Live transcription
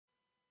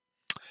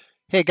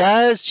Hey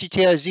guys,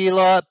 GTI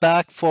Z-Lot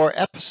back for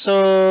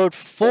episode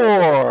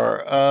 4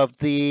 of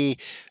the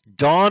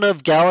Dawn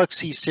of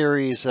Galaxy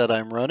series that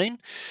I'm running.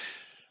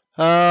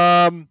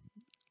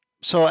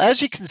 So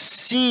as you can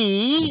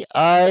see,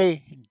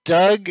 I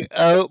dug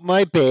out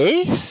my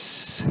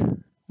base.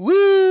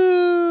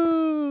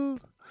 Woo!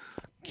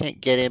 Can't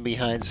get in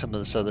behind some of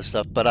this other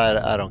stuff, but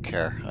I don't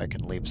care. I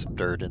can leave some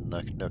dirt in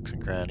the nooks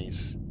and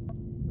crannies.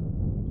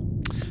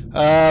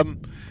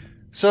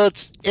 So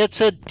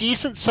it's a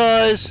decent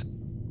size.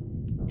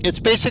 It's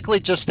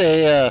basically just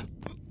an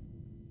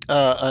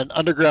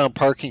underground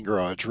parking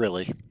garage,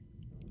 really.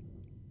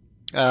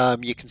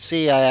 You can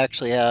see I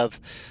actually have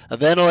a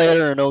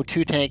ventilator and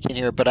O2 tank in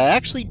here, but I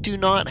actually do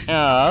not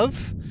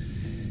have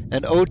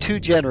an O2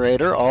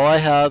 generator. All I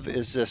have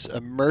is this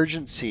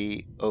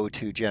emergency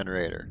O2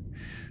 generator.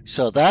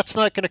 So that's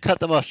not going to cut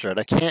the mustard.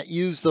 I can't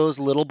use those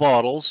little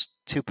bottles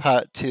to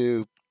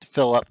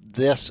fill up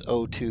this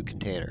O2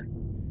 container.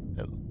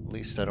 At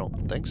least I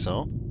don't think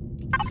so.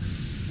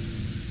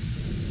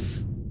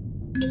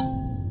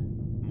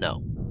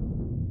 No.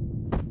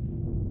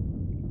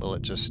 Will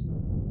it just...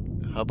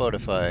 How about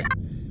if I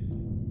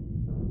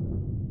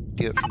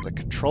do it from the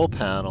control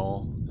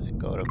panel and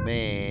go to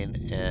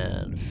main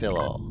and fill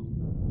all?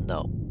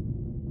 No.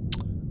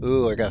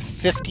 Ooh, I got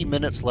 50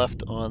 minutes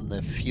left on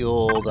the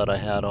fuel that I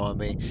had on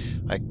me.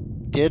 I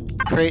did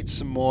create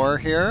some more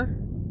here.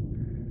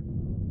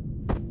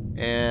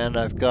 And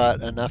I've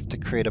got enough to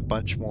create a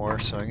bunch more,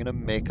 so I'm going to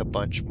make a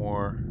bunch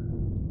more.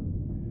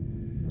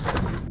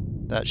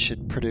 That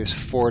should produce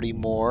 40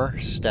 more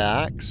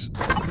stacks.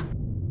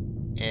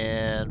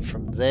 And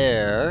from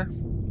there,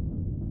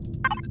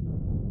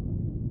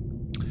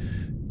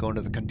 going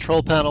to the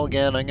control panel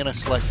again, I'm going to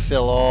select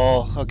fill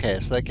all. Okay,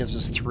 so that gives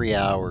us 3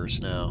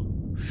 hours now.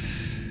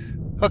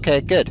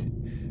 Okay, good.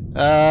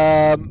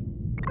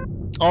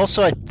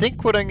 Also, I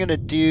think what I'm going to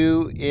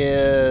do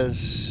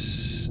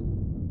is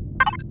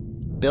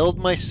build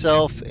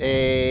myself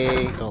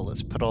a... Oh,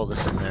 let's put all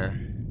this in there.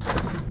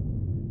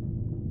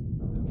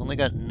 I've only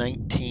got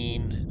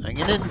 19. I'm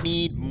going to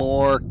need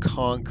more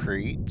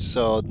concrete.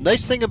 So the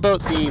nice thing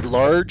about the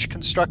large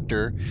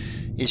constructor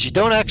is you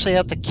don't actually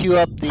have to queue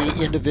up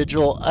the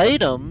individual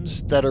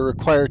items that are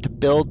required to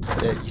build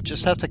it. You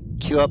just have to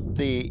queue up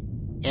the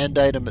end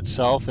item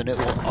itself, and it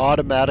will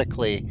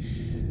automatically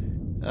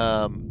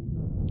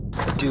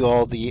do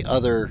all the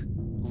other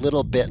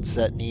little bits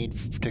that need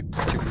to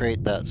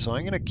create that. So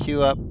I'm going to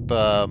queue up,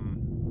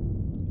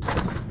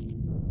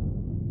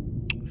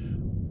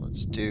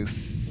 let's do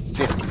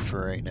 50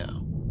 for right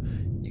now.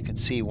 You can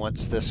see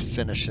once this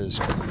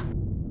finishes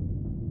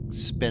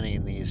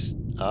spinning these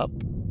up,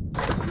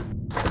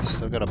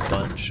 still got a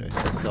bunch. I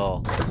think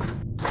I'll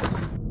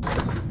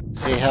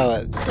see how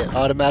it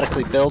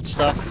automatically builds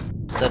stuff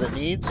that it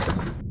needs.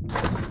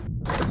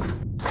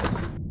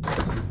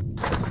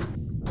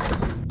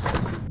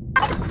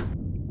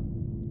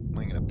 I'm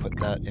gonna put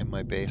that in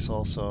my base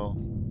also.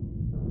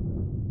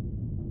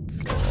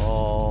 Fill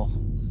all.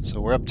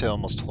 So we're up to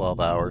almost 12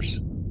 hours.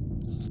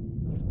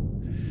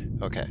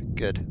 Okay,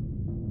 good.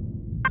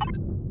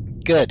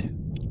 Good.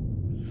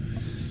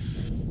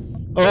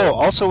 Oh,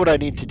 also what I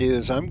need to do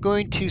is I'm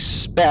going to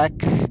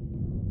spec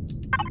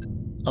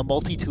a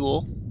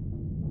multi-tool.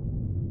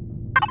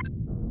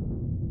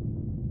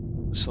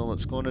 So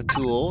let's go into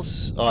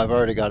tools. Oh, I've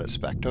already got it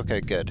spec'd. Okay,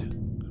 good. I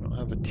don't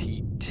have a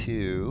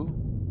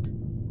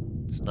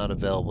T2. It's not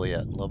available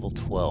yet. Level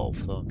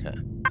 12. Okay.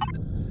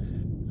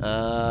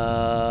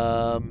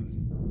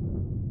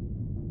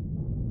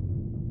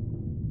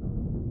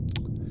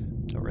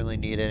 Don't really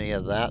need any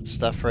of that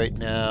stuff right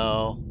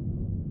now.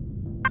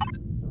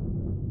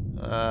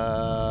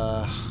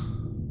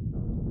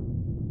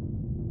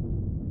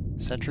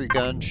 Sentry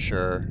gun,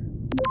 sure.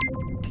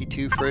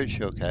 T2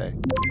 fridge, okay.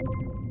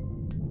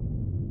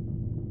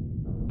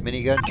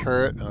 Minigun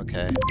turret,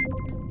 okay.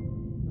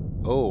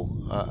 Oh,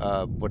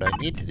 what I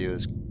need to do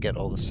is get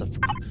all the stuff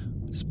from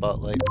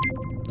Spotlight.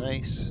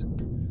 Nice.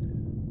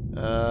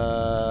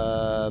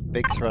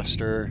 Big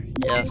thruster,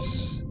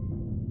 yes.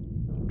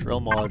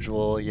 Drill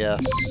module,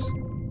 yes.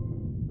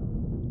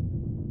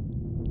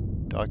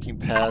 Docking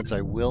pads,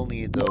 I will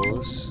need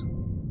those.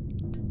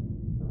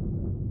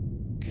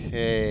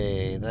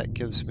 Okay, that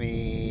gives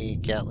me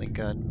Gatling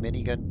gun,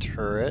 minigun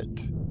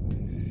turret.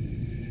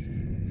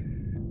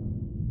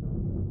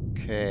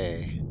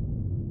 Okay.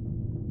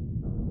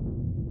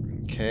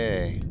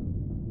 Okay.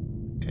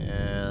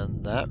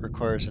 And that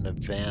requires an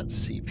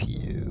advanced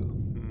CPU.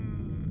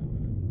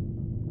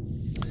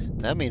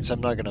 That means I'm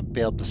not going to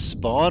be able to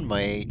spawn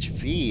my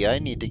HV. I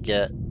need to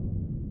get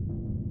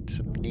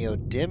some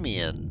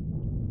neodymium.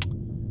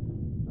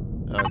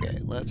 Okay,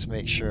 let's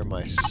make sure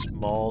my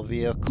small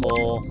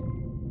vehicle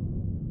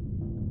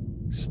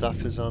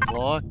stuff is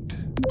unlocked.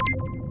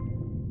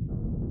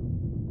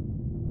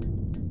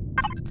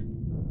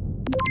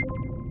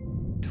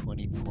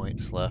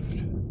 Points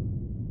left.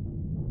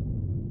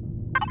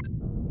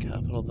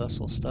 Capital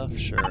vessel stuff,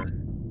 sure.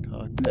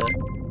 Cockpit.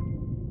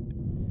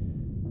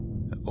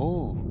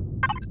 Oh,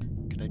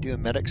 can Can I do a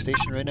medic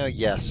station right now?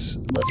 Yes,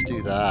 let's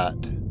do that.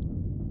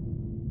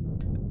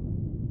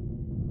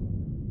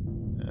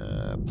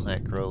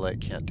 Plant grow light,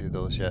 can't do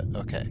those yet.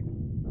 Okay.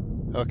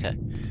 Okay.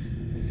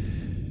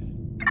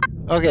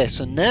 Okay,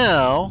 so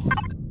now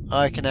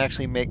I can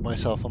actually make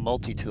myself a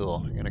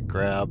multi-tool. I'm gonna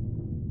grab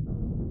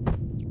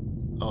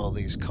all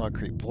these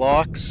concrete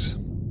blocks.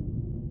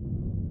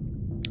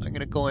 I'm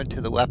gonna go into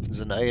the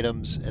weapons and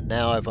items, and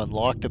now I've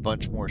unlocked a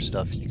bunch more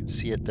stuff. You can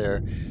see it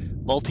there.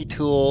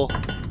 Multi-tool.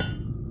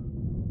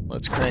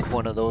 Let's crank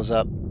one of those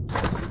up.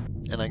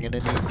 And I'm gonna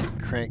need to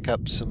crank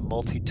up some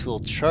multi-tool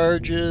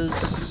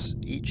charges.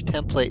 Each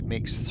template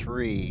makes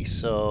 3,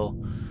 so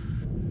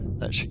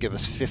that should give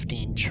us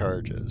 15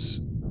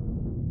 charges.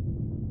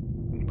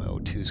 My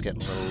O2's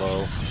getting a little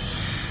low.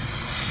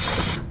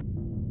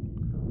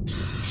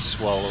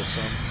 Swallow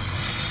some.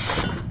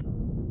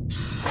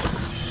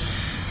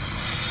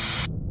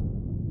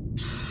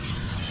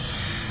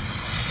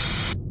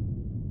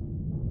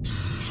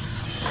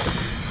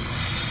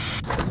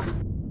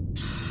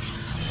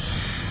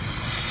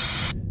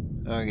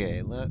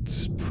 Okay,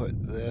 let's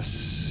put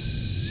this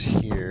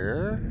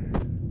here.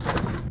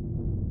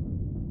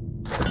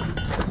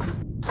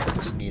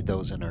 Just need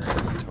those in our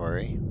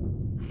inventory.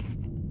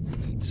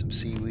 Need some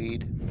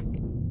seaweed.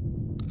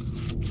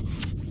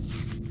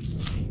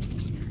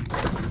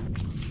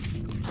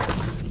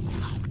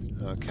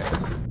 Okay.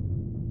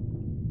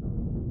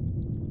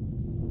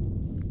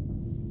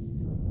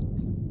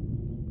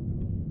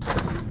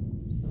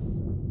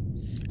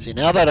 See,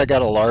 now that I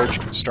got a large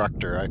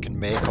constructor, I can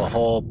make a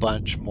whole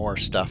bunch more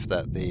stuff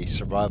that the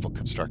survival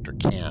constructor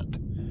can't.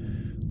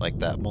 Like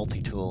that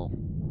multi-tool.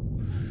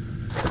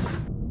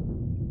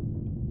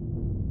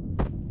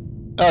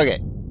 Okay.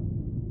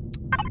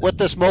 What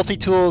this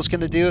multi-tool is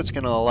going to do, it's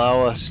going to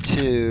allow us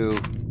to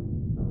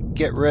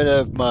get rid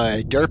of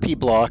my derpy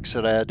blocks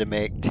that I had to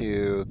make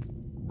to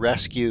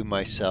rescue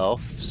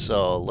myself.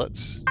 So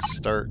let's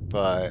start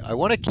by, I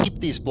want to keep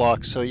these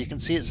blocks, so you can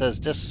see it says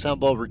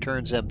disassemble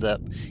returns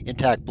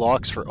intact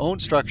blocks for own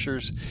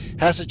structures,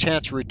 has a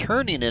chance of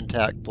returning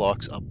intact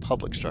blocks on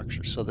public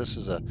structures. So this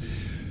is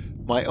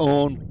my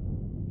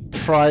own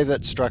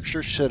private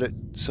structure,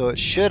 so it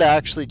should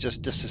actually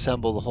just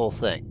disassemble the whole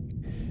thing.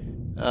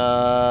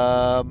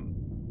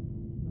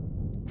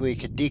 We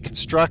could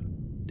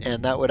deconstruct,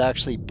 and that would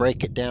actually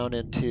break it down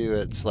into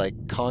its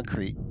like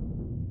concrete,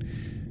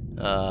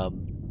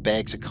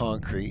 bags of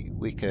concrete.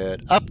 We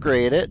could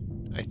upgrade it.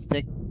 I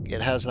think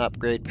it has an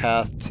upgrade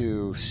path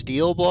to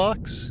steel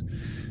blocks,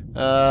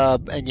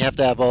 and you have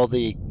to have all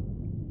the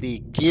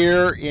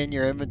gear in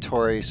your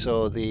inventory.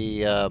 So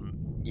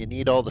you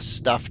need all the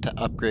stuff to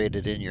upgrade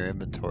it in your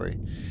inventory.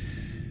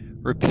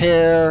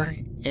 Repair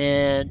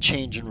and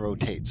change and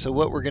rotate. So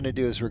what we're going to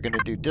do is we're going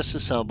to do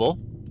disassemble.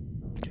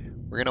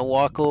 We're going to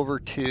walk over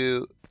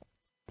to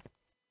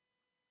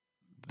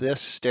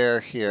this stair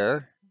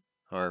here,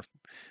 or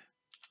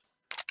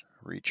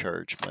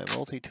recharge my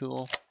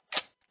multi-tool.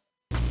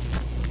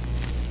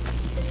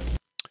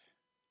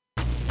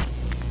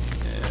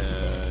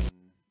 And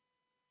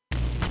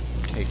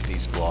take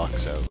these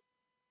blocks out.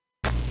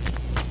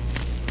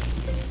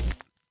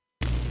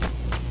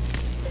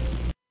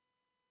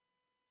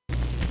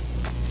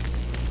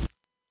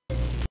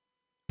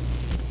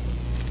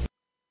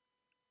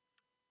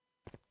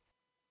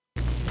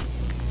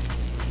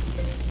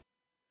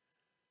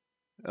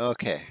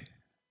 Okay.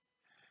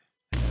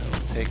 Now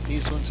we'll take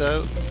these ones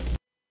out.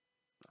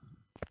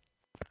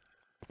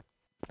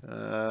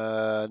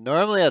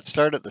 Normally I'd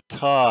start at the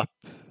top.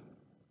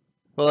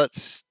 Well,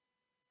 is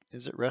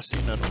it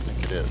resting? I don't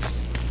think it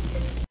is.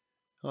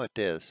 Oh, it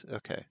is.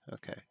 Okay,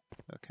 okay,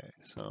 okay.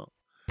 So,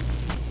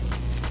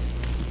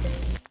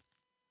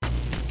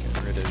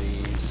 get rid of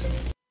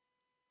these.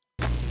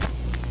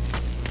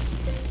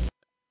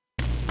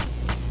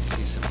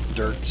 See some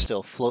dirt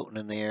still floating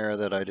in the air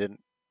that I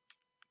didn't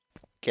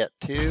get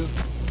to.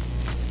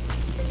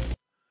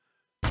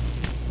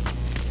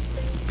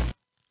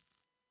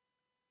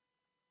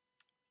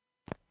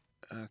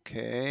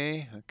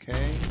 Okay,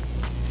 okay.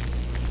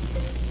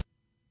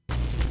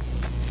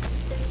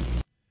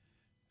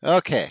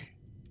 Okay.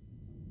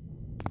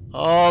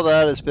 All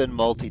that has been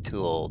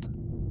multi-tooled.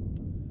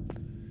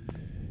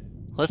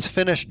 Let's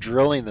finish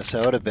drilling this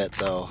out a bit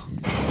though.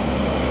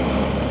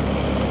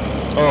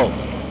 Oh,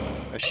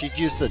 I should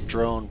use the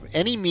drone.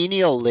 Any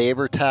menial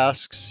labor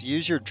tasks,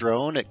 use your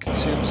drone. It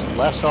consumes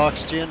less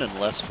oxygen and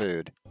less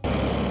food.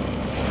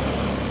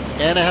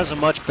 And it has a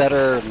much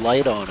better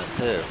light on it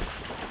too.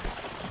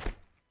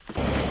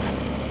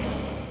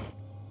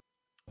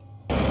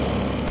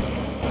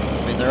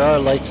 I mean, there are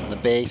lights in the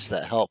base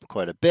that help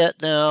quite a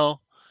bit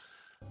now,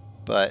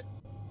 but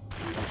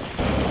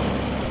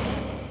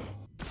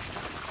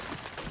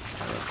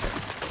okay.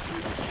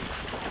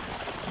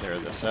 Clear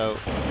this out.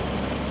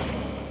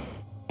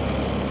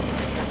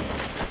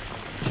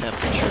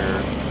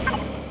 Temperature.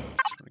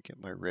 Just want to get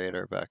my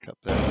radar back up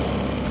there.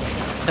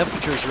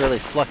 Temperature is really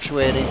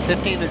fluctuating.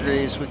 15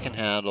 degrees we can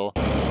handle.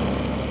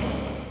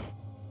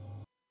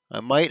 I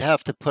might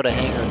have to put a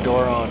hangar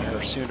door on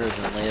her sooner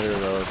than later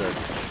though to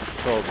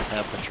control the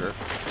temperature.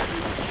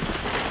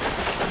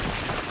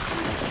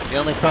 The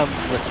only problem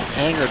with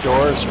hangar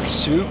doors are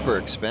super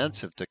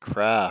expensive to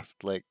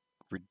craft, like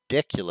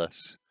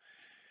ridiculous.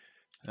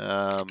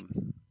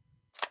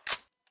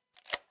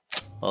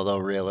 Although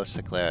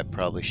realistically, I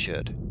probably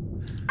should.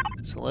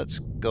 So let's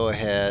go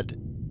ahead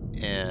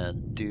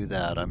and do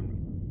that.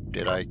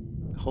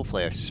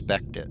 Hopefully I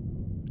spec'd it.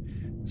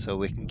 So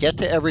we can get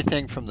to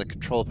everything from the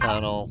control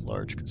panel,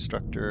 large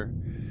constructor,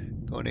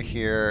 go into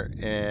here,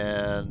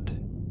 and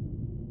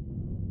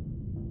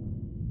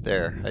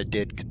there, I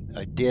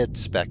did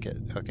spec it.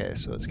 Okay,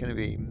 so it's gonna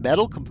be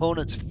metal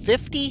components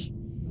 50?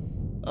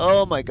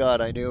 Oh my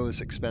god, I knew it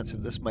was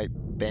expensive. This might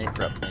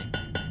bankrupt me.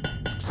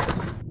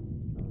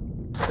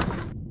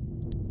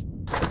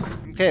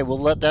 Okay, we'll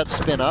let that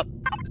spin up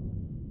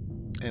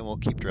and we'll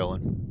keep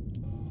drilling.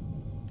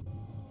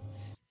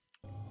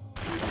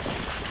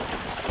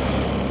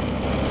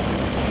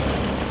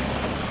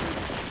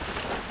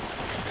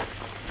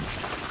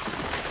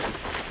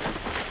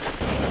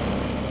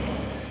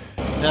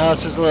 Now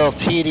this is a little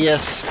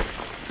tedious.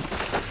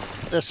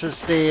 This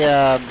is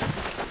the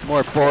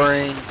more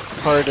boring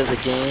part of the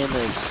game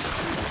is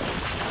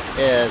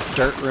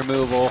dirt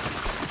removal.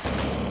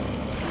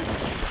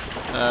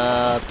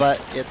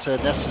 But it's a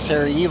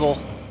necessary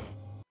evil.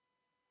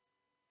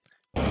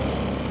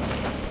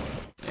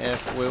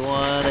 If we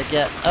want to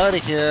get out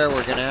of here,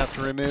 we're going to have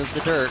to remove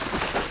the dirt.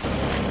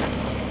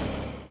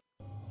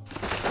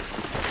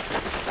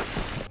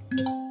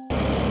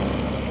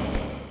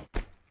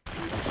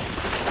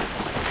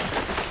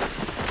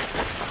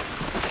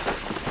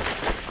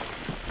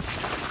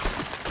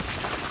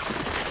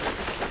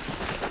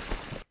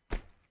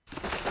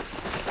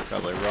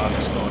 Probably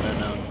rocks going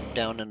in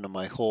down into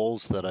my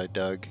holes that I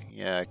dug.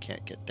 Yeah, I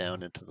can't get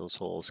down into those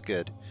holes.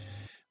 Good.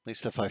 At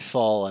least if I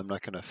fall, I'm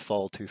not going to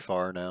fall too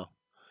far now.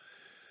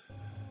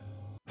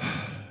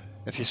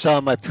 If you saw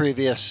my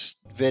previous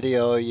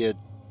video, you'd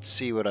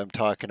see what I'm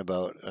talking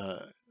about.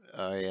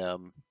 I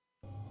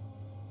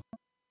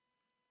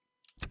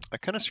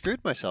kind of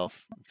screwed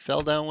myself.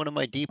 Fell down one of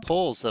my deep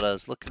holes that I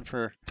was looking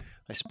for.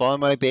 I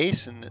spawned my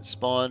base and it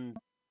spawned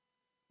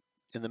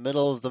in the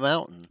middle of the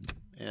mountain.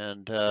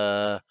 And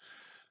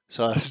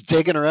so I was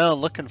digging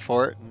around looking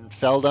for it and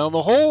fell down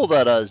the hole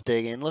that I was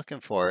digging looking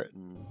for it.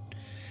 And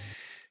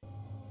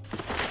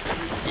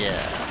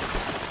yeah,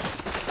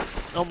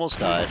 almost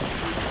died.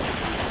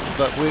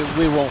 But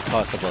we won't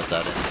talk about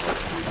that anymore.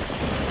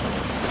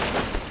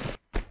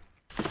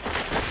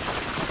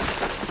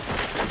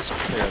 Just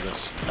clear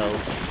this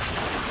out.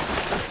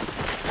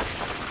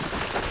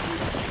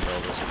 Get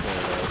all this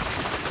cleared out.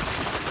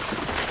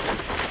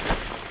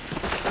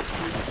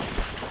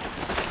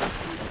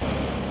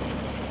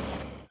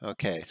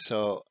 Okay,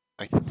 so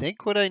I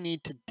think what I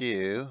need to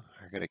do,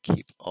 I'm gonna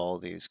keep all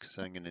these because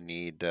I'm gonna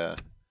need a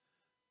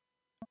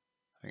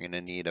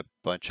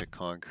bunch of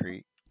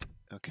concrete.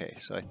 Okay,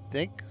 so I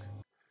think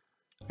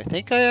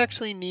I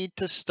actually need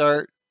to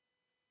start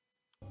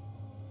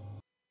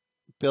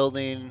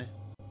building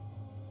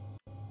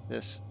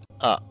this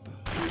up.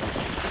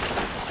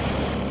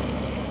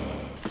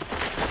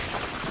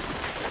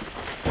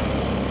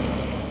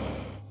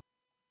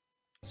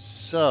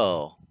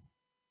 So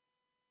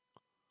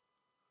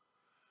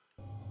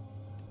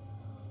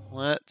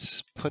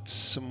let's put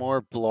some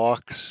more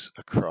blocks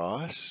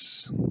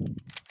across.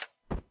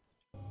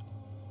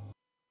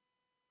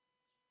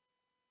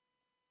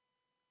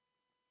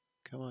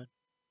 Come on.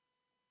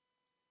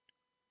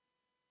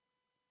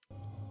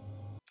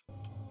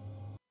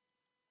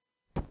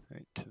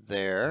 Right to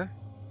there.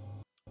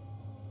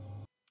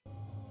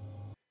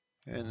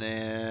 And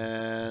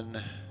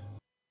then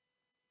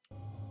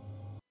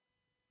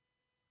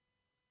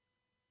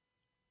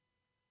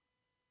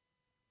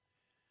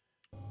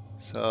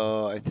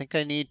so I think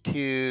I need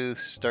to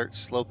start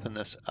sloping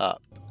this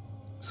up.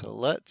 So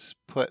let's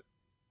put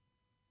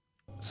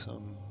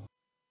some,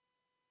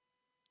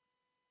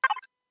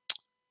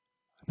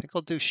 I think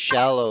I'll do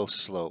shallow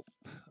slope,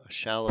 a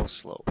shallow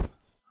slope.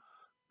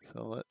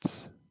 So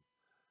let's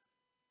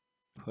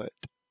put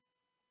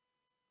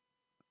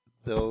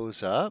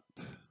those up.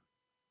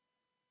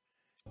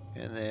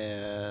 And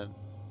then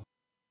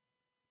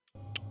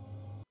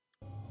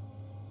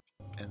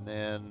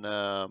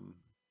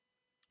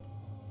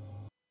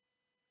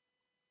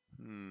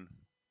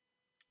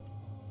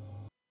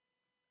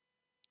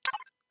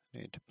I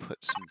need to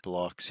put some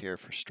blocks here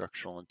for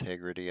structural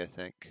integrity, I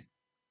think.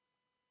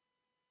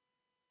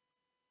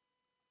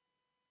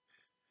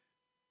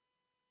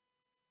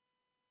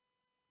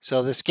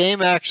 So this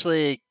game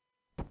actually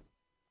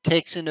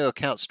takes into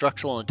account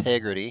structural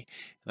integrity,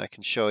 and I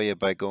can show you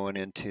by going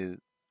into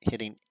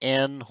hitting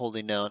N,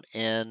 holding down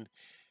N,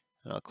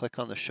 and I'll click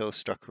on the show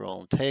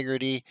structural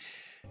integrity.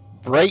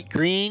 Bright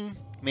green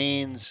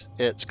means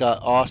it's got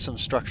awesome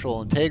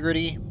structural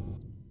integrity.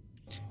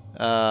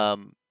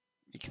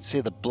 You can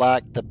see the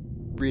black, the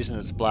reason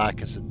it's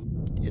black is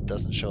it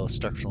doesn't show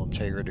structural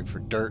integrity for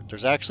dirt.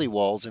 There's actually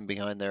walls in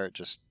behind there,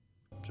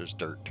 there's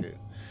dirt too.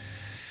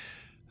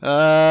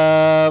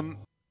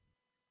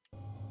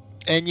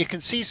 And you can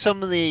see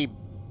some of the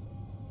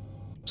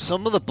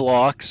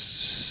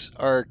blocks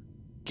are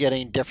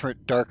getting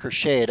different darker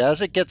shade.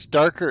 As it gets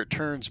darker, it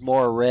turns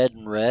more red,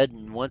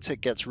 and once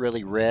it gets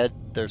really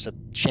red, there's a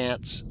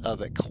chance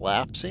of it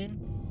collapsing.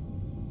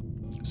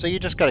 So you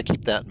just got to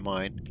keep that in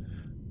mind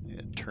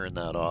and turn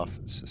that off.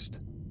 It's just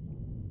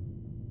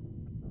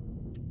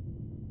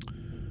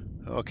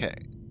okay.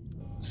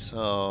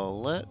 So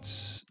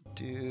let's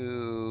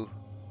do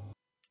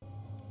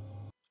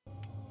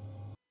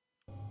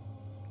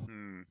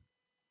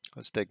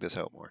let's dig this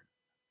out more.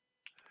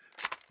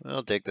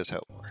 I'll dig this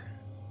out more.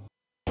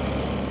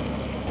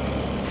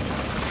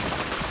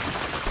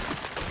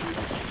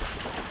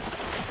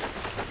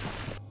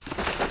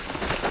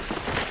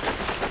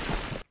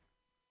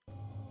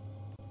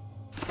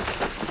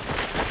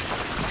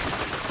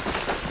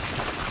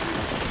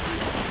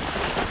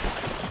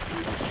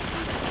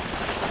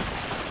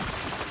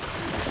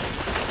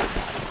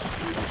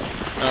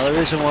 Now the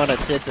reason why I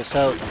did this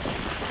out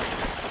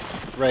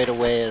right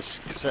away is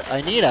because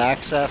I need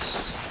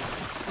access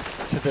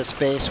to this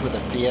base with a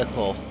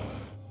vehicle.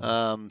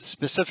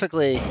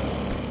 Specifically,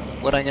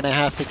 what I'm going to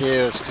have to do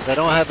is, because I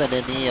don't have an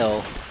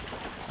Neo,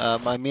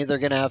 I'm either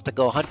going to have to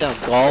go hunt down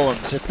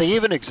golems. If they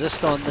even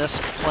exist on this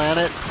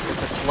planet,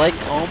 if it's like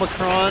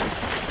Omicron,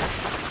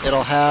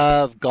 it'll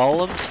have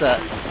golems that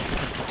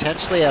can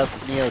potentially have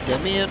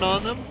neodymium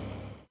on them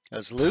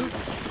as loot.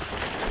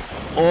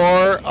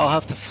 Or I'll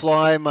have to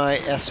fly my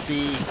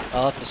SV,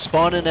 I'll have to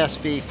spawn an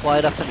SV, fly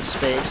it up into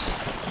space,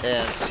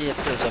 and see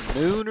if there's a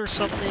moon or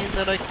something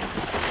that I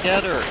can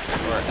get, or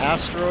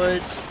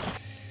asteroids.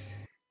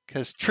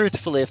 Because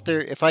truthfully,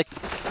 if I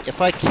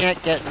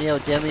can't get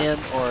neodymium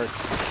or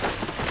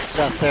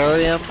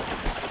Catharium,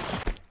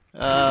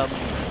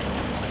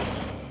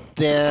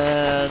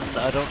 then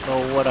I don't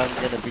know what I'm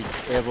going to be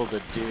able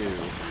to do.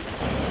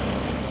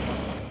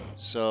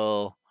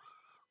 So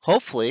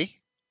hopefully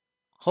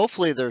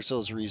there's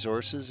those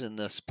resources in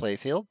this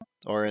playfield,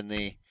 or in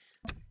the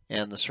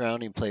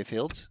surrounding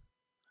playfields.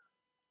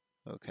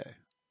 Okay.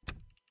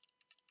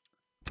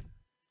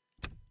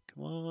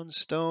 Come on,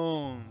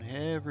 stone.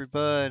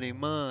 Everybody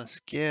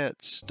must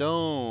get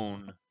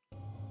stone.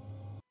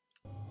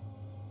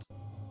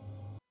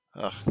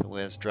 Ugh, the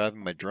way I was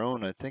driving my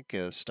drone, I think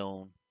it was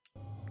stone.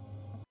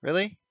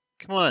 Really?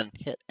 Come on,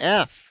 hit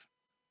F.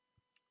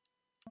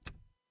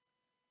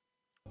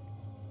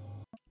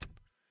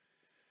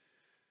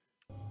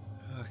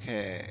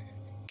 Okay,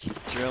 keep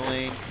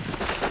drilling.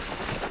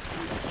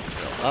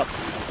 Drill up.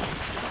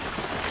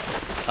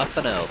 Up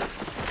and out.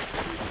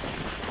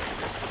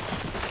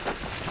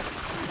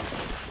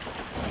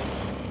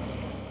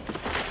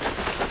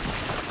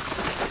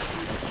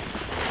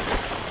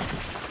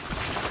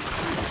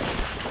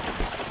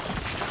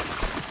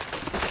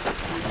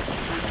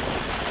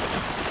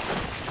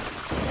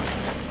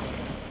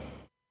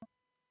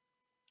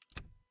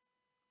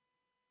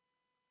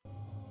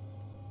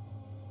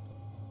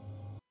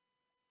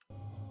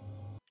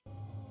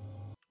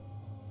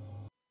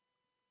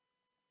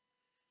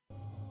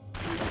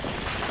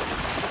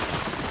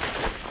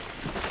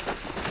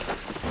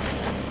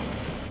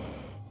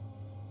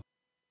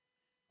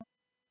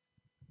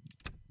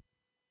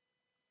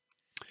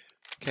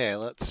 Okay,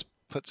 let's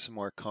put some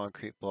more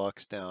concrete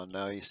blocks down.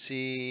 Now you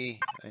see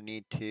I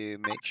need to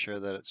make sure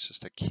that it's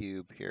just a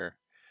cube here.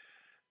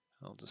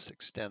 I'll just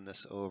extend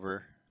this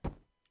over.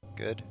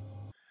 Good.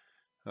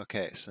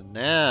 Okay, so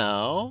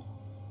now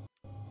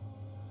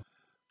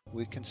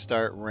we can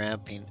start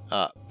ramping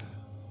up.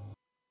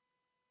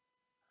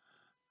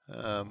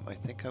 I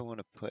think I want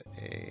to put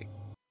a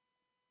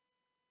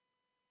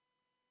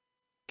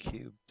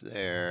cube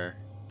there.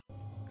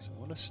 So I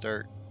want to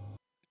start,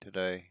 did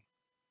I?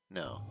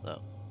 No,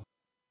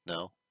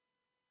 no.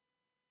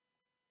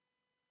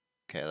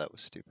 Okay, that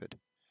was stupid.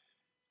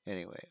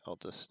 Anyway, I'll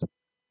just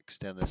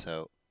extend this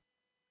out.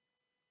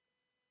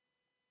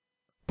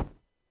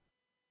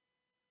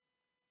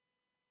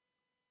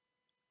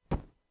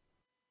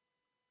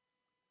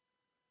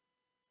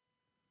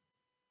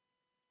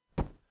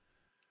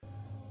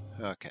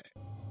 Okay.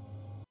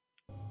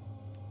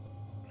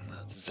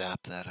 Let's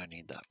zap that, I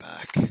need that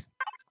back.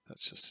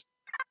 That's just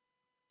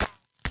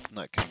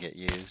not going to get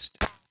used.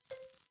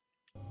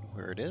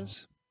 Where it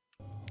is.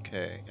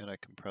 Okay, and I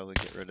can probably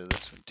get rid of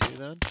this one too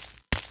then.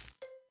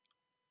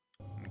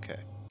 Okay.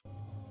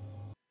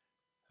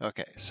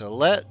 Okay, so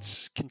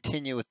let's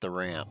continue with the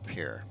ramp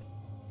here.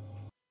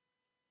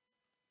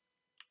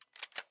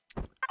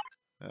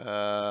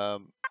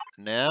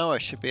 Now I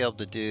should be able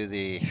to do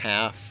the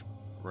half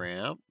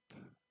ramp.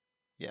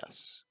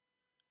 Yes.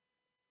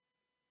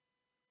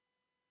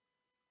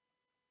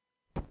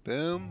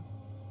 Boom.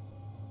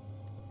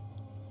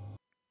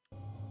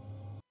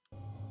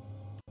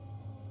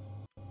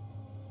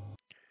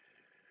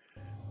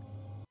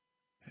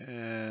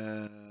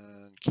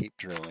 And keep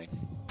drilling.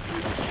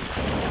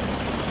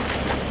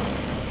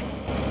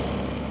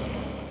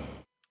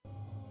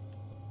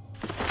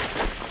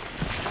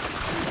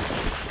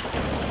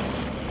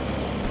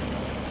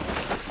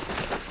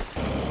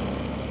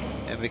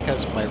 And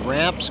because my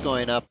ramp's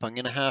going up, I'm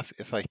going to have,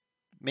 if I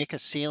make a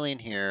ceiling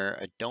here.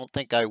 I don't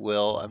think I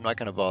will. I'm not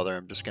going to bother.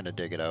 I'm just going to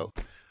dig it out.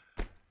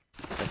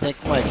 I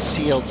think my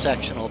sealed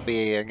section will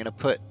be, I'm going to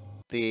put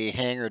the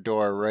hangar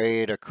door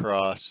right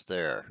across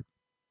there.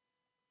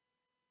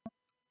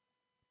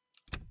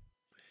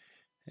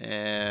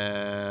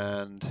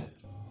 And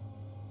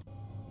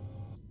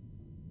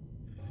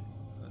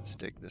let's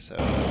dig this out.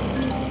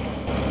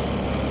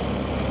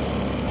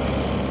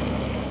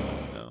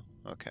 No?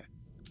 Okay.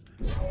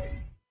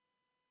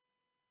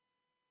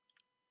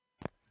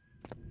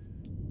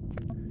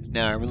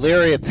 Now, I'm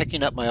leery of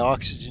picking up my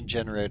oxygen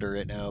generator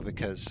right now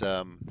because,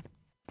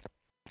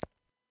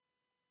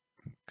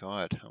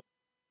 God,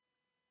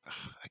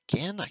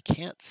 again, I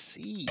can't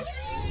see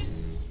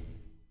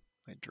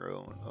my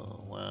drone.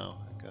 Oh, wow,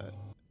 I got,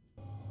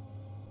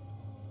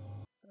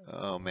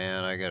 oh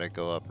man, I gotta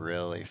go up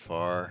really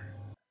far.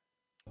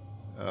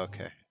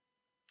 Okay.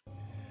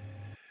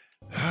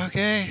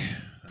 Okay,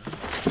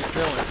 let's keep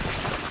drilling.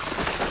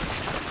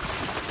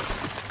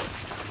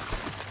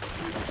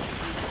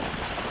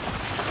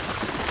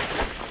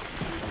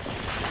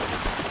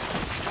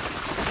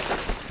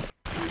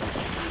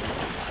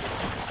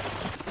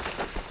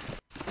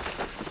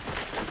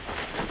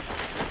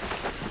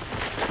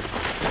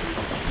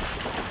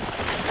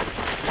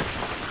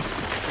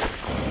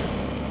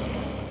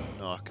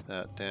 Knock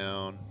that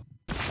down.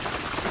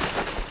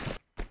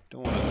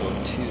 Don't want to go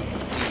too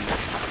deep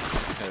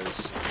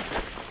because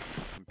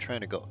I'm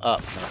trying to go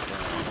up, not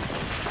down.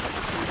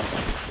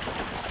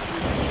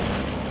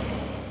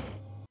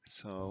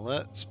 So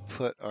let's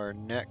put our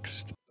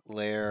next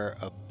layer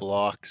of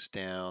blocks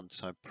down.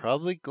 So I'm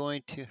probably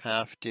going to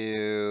have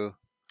to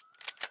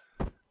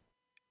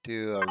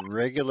do a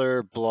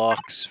regular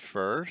blocks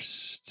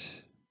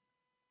first.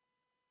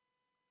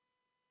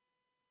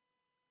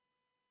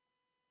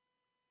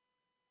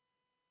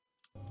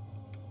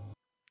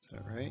 Is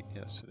that right?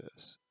 Yes, it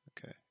is.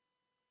 Okay.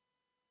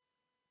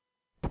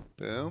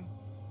 Boom.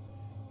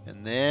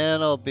 And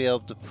then I'll be able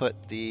to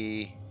put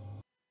the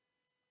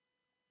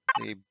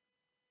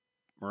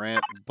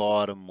ramp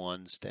bottom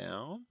ones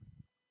down.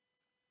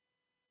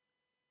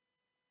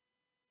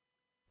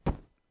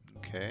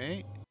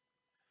 Okay.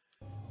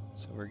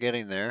 So we're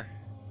getting there.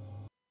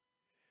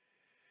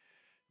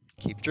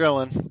 Keep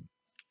drilling. Keep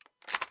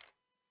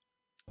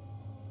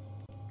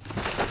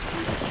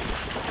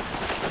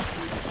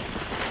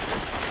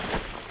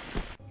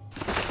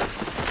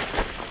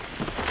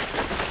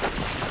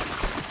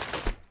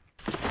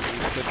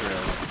the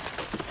drilling.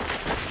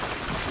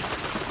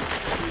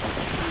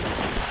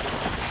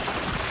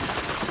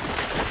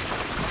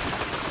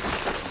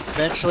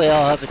 Eventually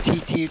I'll have a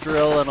TT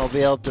drill and I'll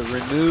be able to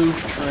remove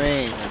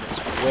terrain, and it's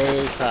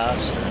way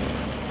faster.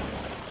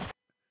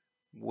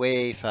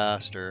 Way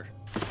faster.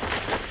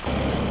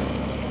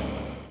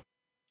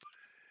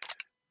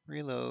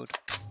 Reload.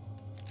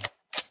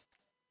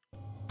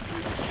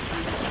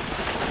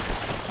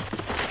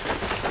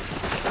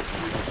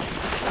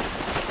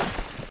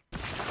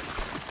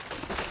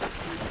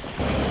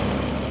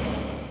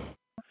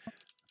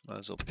 Might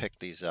as well pick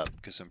these up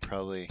because I'm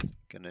probably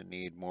going to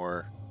need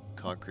more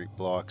concrete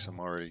blocks. I'm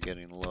already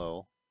getting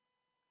low.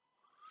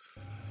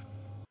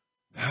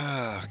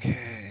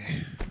 Okay.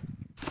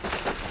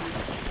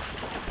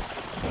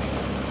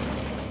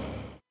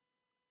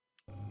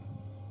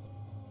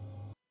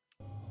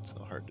 It's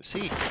so hard to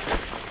see.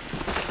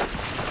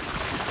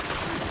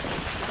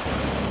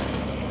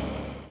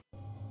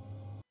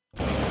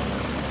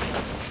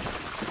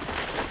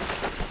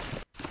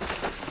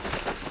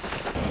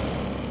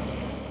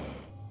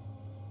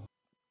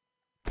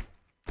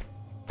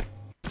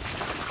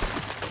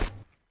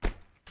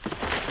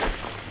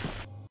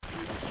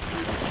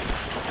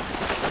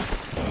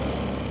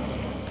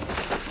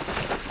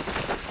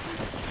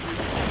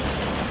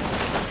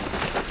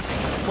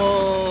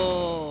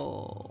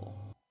 Whoa!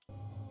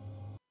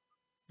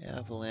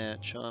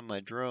 Avalanche on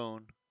my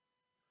drone.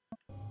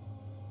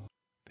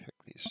 Pick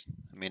these.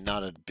 I mean,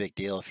 not a big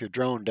deal. If your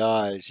drone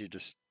dies, you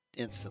just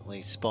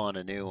instantly spawn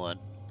a new one.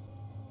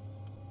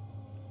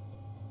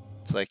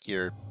 It's like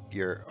your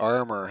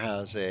armor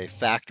has a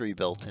factory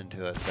built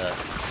into it that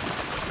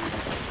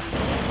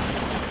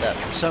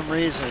for some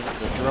reason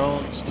the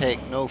drones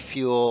take no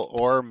fuel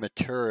or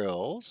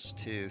materials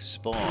to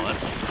spawn.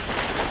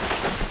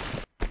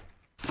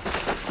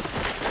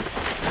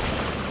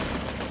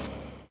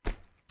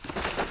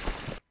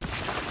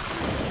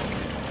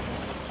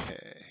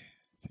 Okay,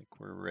 I think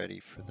we're ready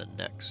for the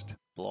next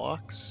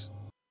blocks.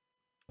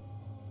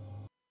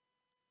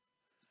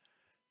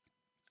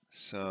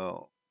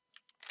 So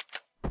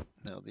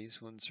now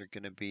these ones are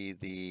going to be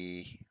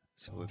the,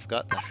 so we've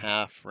got the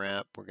half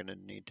ramp. We're going to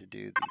need to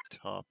do the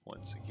top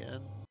ones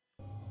again.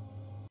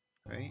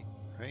 Right?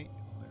 Right?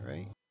 Am I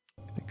right?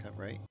 I think I'm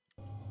right.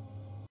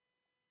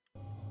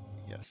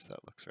 Yes,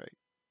 that looks right.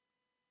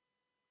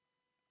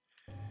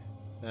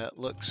 That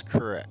looks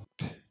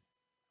correct.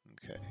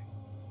 Okay.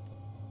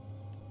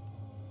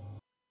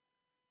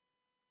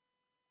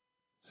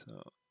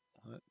 So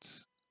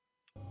let's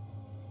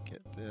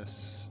get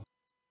this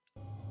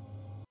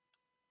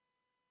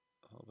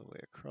all the way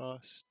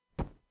across.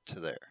 to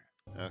there.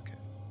 Okay.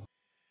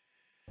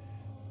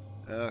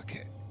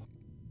 Okay.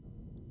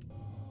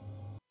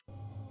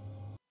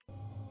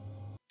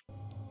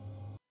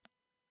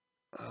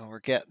 Oh, we're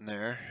getting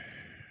there.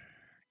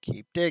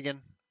 Keep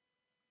digging.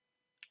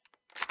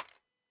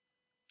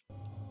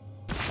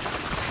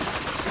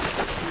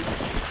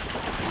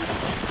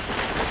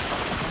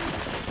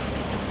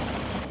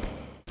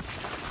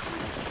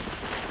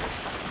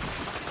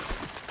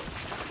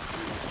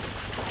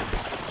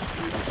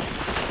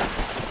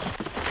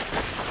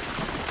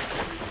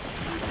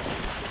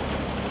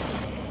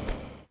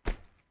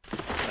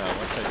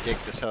 Once I dig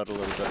this out a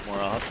little bit more,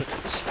 I'll have to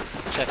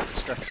check the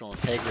structural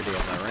integrity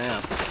of my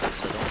ramp,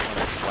 so I don't want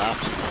it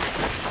collapsing on me.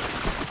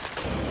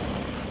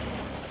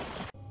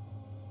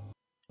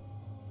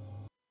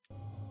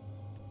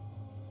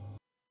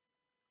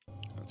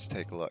 Let's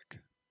take a look.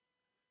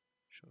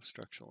 Show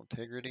structural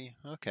integrity.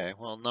 Okay,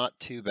 well, not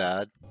too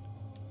bad.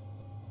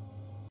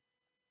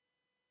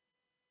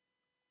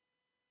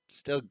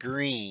 Still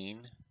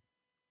green.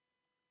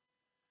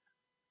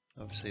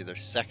 Obviously,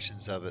 there's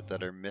sections of it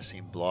that are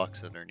missing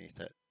blocks underneath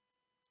it.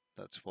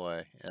 That's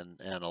why, and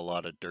a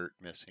lot of dirt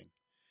missing.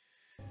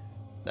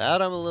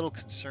 That I'm a little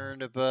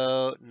concerned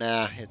about.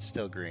 Nah, it's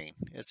still green.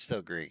 It's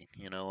still green.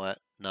 You know what?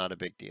 Not a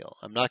big deal.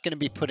 I'm not going to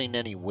be putting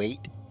any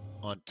weight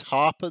on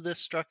top of this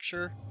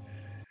structure.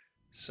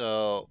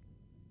 So,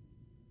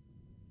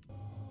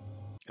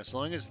 as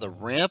long as the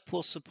ramp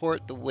will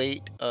support the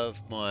weight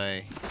of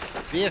my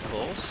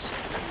vehicles,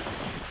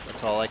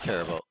 that's all I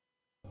care about.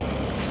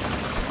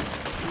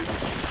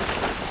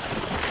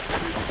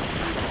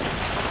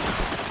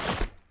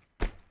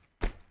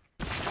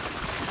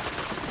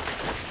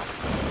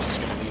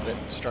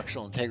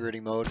 Structural integrity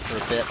mode for a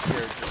bit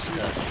here,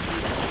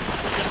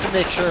 just to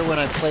make sure when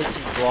I'm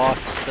placing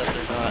blocks that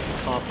they're not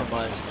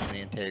compromising the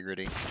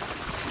integrity, or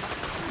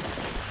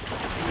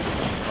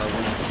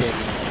when I'm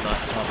digging, I'm not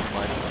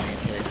compromising the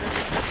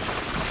integrity.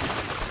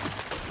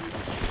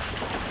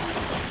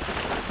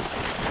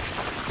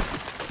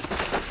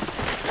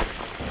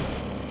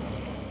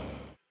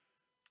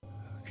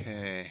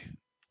 Okay,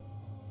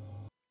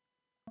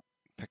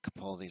 pick up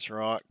all these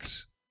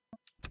rocks.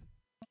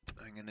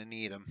 I'm gonna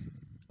need them.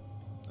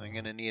 I'm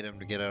gonna need them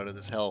to get out of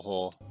this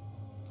hellhole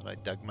that I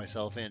dug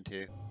myself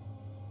into.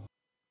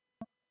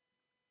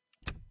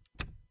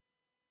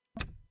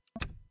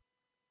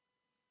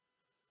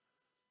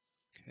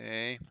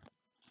 Okay.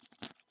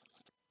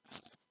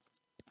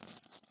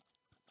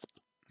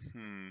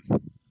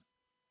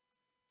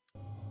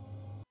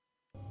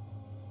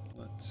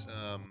 Let's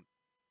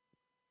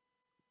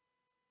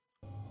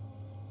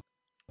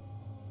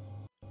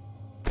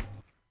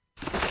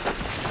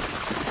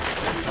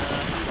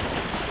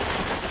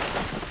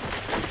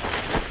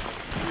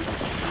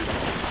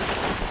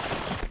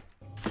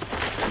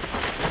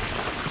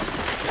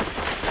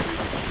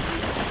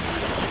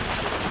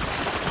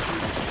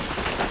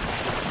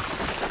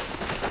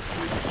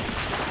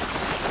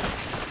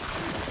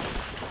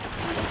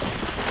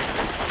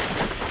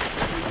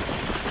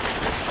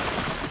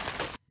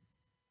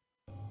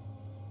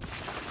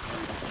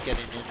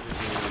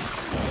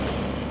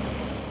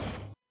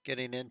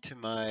getting into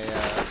my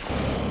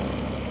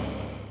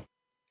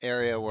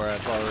area where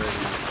I've already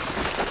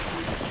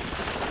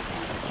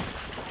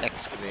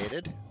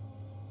excavated.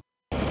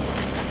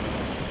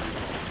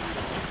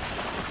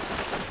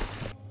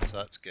 So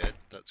that's good.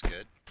 That's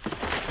good. I'm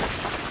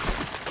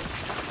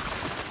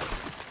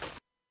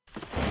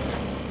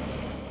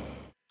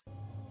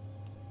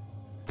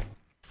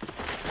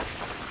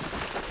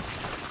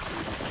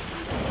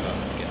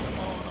getting them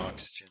all on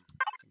oxygen.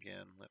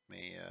 Again, let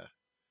me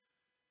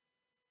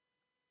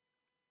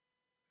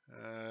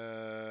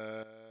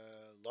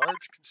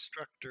large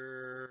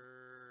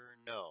constructor,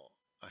 no.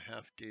 I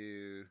have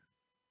to,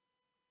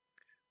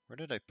 where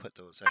did I put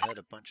those? I had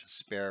a bunch of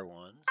spare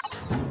ones.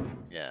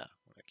 Yeah,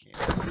 I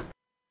can't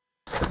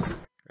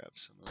grab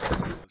some of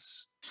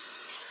those.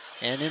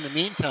 And in the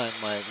meantime,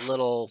 my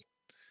little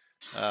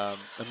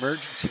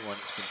emergency one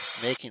has been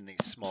making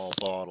these small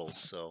bottles,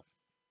 so.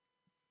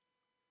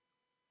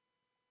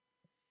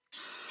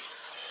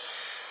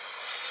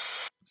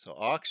 So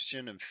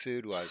oxygen and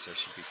food-wise, I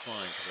should be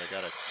fine because I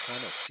got a ton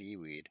of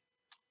seaweed.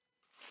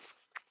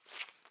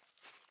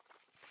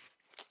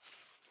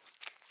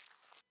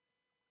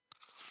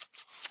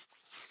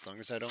 As long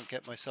as I don't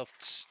get myself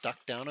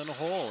stuck down in a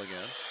hole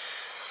again.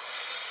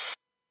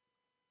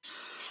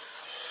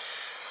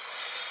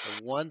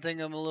 The one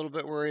thing I'm a little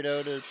bit worried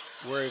about is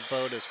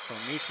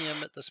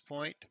promethium at this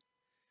point.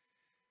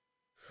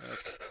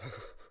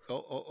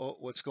 Oh,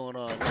 what's going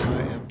on?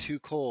 I am too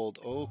cold.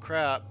 Oh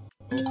crap.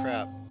 Oh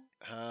crap.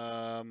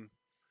 How am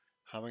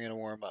I going to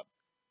warm up?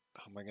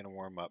 How am I going to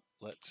warm up?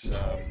 How am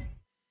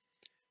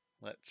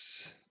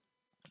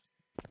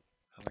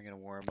I going to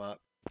warm up?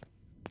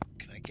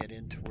 Can I get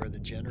into where the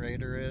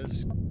generator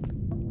is?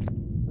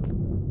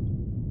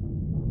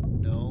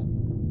 No.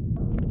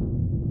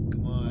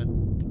 Come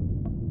on.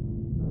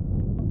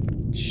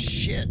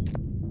 Shit.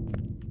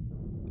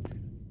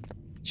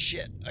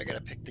 Shit. I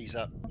gotta pick these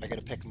up. I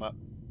gotta pick them up.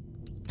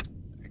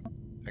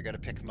 I I gotta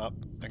pick him up.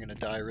 I'm gonna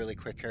die really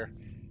quick here.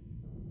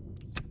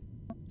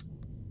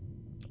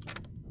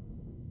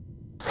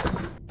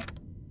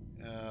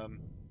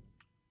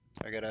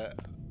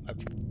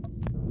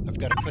 I've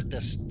got to put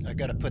this. I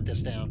got to put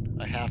this down.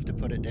 I have to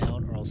put it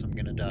down, or else I'm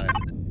gonna die.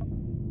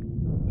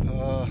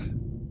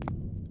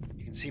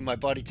 You can see my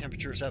body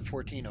temperature is at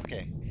 14.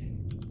 Okay.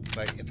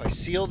 If I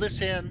seal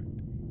this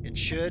in, it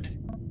should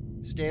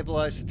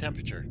stabilize the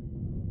temperature.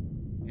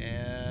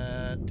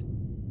 And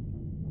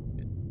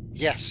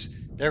yes,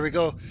 there we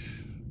go.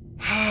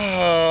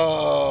 Holy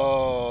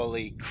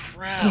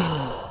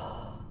crap.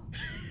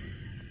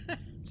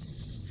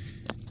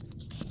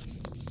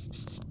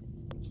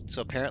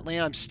 So apparently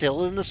I'm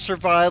still in the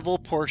survival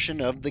portion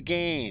of the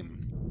game.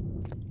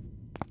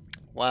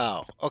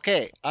 Wow.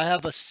 Okay, I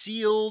have a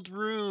sealed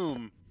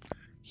room.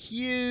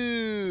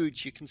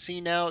 Huge. You can see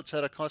now it's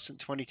at a constant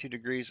 22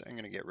 degrees. I'm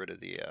going to get rid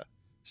of the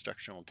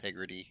structural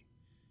integrity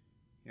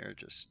here.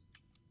 Just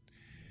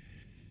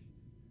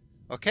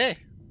okay.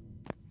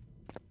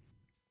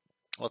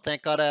 Well,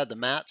 thank God I had the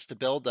mats to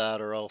build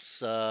that, or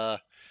else I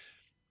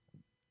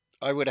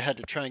would have had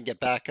to try and get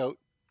back out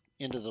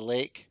into the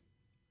lake.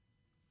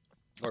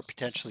 Or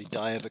potentially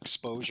die of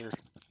exposure.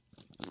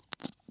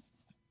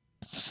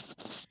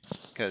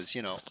 Because,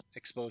 you know,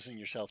 exposing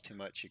yourself too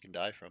much, you can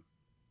die from.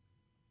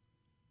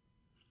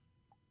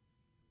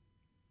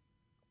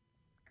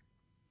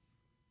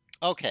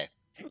 Okay.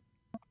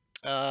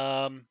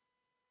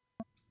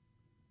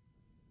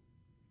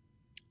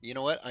 You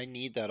know what? I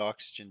need that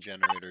oxygen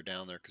generator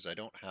down there because I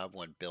don't have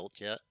one built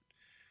yet.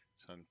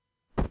 So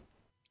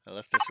I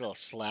left this little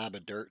slab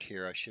of dirt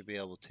here. I should be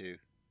able to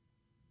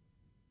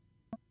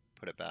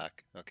put it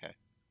back. Okay.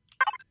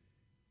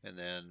 And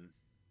then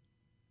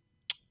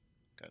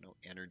got no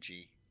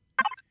energy.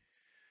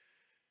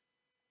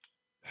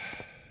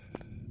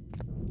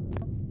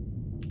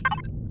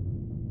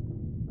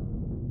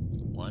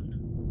 One.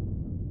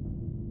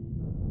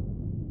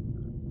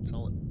 That's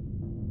all it.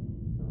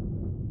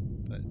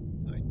 But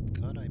I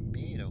thought I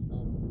made a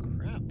whole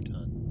crap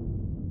ton.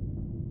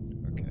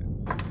 Okay,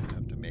 I'm gonna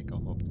have to make a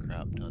whole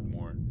crap ton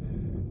more.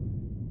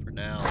 For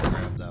now, I'll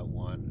grab that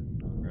one.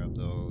 I'll grab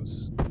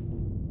those.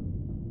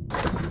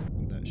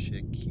 That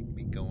should keep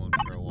me going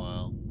for a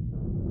while.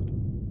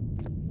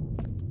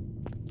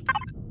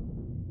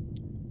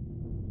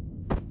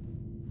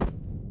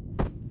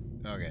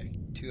 Okay,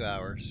 2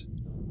 hours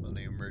on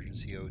the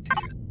emergency O2.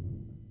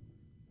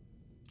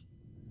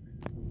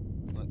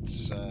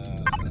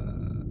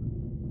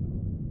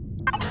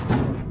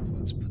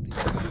 Let's put these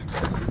back in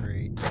the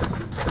crate.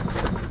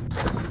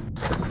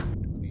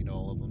 Don't need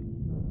all of them.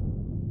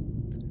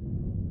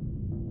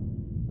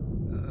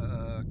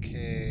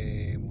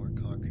 Okay, more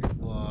concrete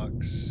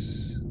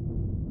blocks.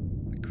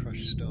 The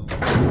crushed stone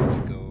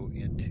will go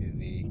into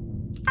the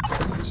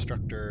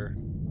constructor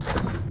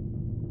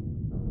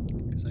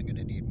because I'm going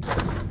to need more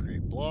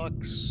concrete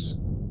blocks.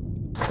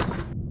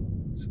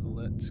 So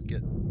let's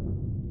get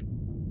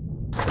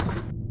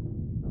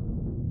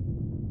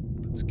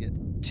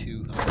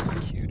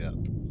 200 queued up.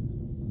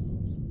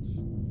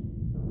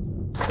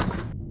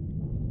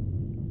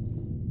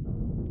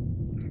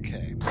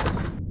 Okay.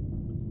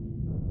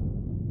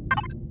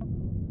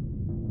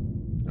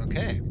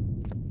 Okay.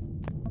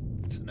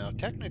 So now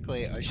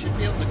technically I should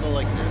be able to go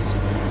like this.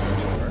 Open the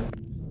door.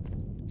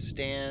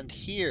 Stand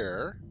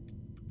here.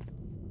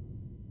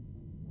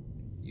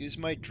 Use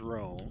my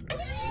drone.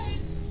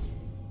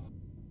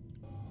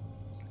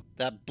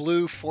 That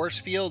blue force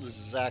field is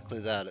exactly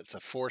that. It's a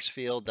force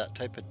field, that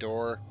type of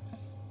door.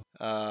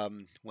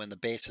 When the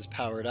base is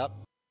powered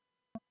up,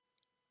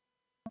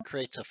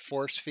 creates a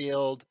force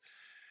field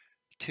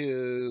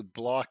to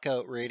block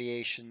out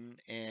radiation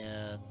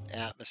and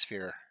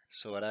atmosphere.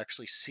 So it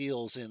actually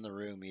seals in the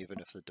room even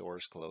if the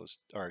door's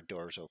closed, or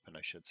door's open,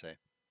 I should say.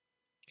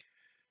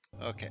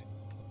 Okay.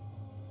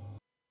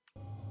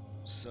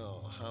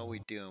 So how are we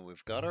doing?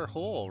 We've got our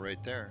hole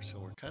right there. So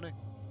we're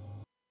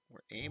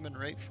aiming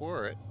right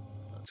for it.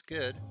 That's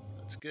good.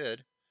 That's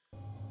good.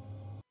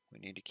 We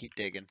need to keep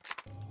digging.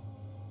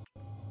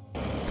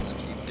 Just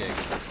keep digging.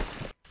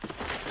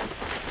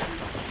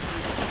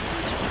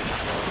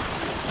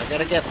 I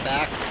gotta get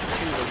back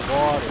to the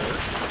water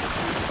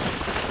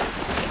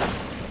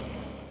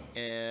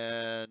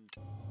and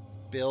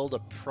build a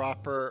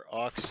proper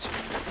oxygen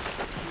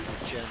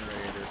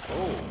generator.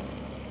 Oh,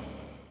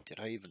 did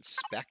I even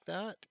spec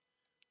that?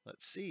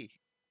 Let's see.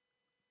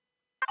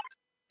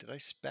 Did I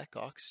spec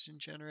oxygen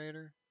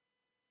generator?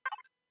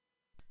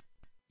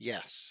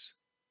 Yes.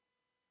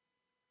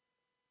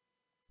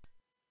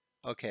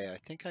 Okay, I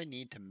think I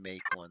need to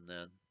make one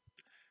then.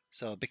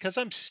 So because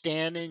I'm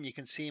standing, you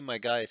can see my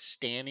guy is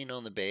standing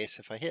on the base.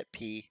 If I hit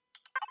P,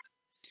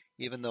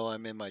 even though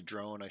I'm in my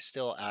drone, I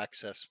still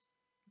access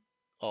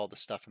all the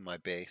stuff in my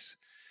base.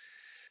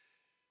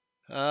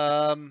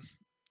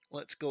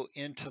 Let's go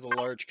into the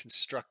large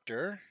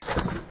constructor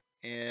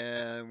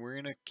and we're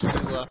gonna queue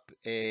up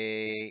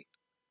a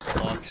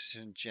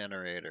oxygen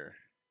generator.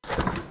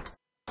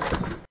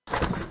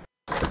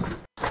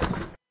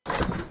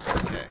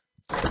 Okay.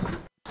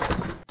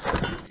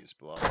 These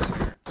blocks.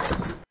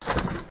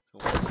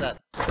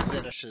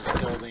 much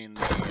as building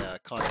the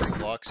concrete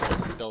blocks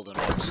and build an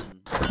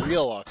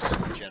real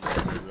oxygen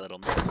generator that'll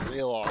make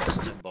real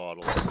oxygen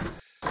bottles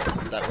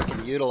that we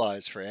can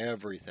utilize for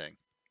everything.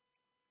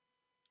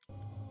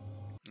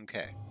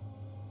 Okay.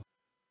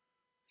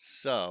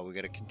 So we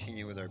got to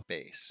continue with our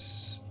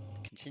base.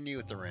 Continue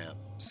with the ramp.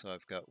 So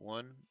I've got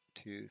 1,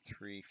 2,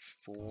 3,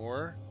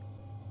 4.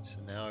 So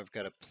now I've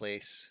got to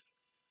place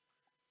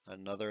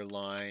another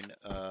line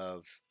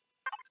of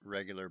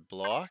regular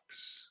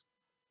blocks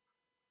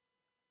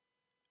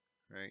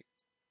right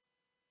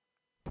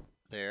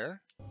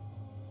there.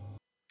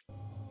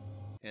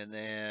 And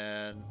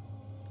then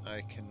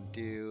I can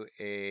do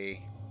the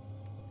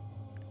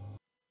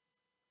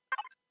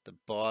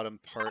bottom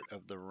part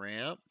of the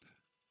ramp.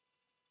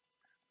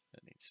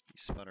 That needs to be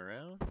spun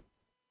around.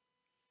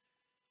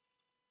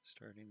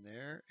 Starting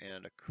there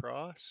and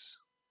across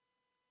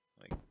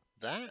like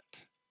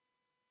that.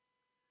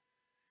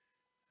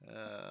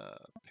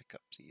 Pick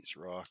up these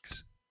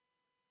rocks.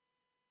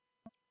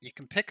 You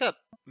can pick up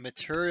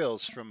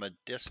materials from a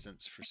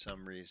distance for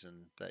some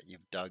reason that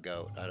you've dug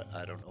out.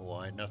 I don't know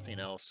why. Nothing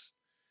else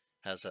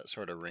has that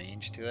sort of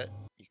range to it.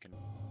 You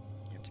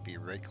have to be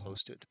right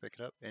close to it to pick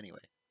it up. Anyway.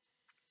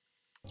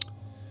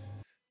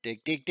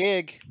 Dig, dig,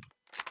 dig.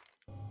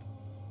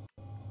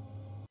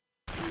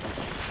 And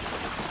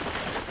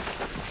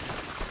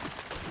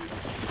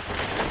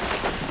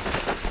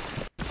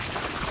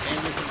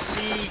you can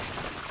see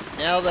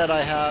now that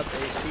I have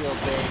a sealed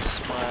base,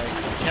 my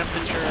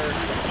temperature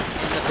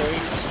in the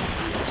base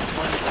is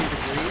 22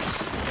 degrees.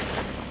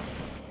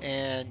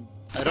 And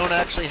I don't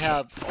actually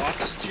have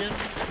oxygen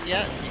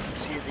yet. You can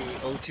see the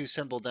O2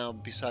 symbol down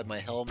beside my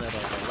helmet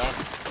on the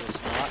left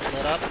is not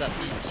lit up. That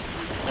means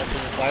that the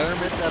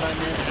environment that I'm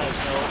in has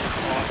no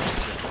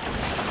oxygen.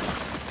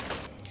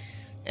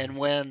 And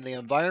when the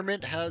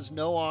environment has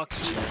no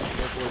oxygen,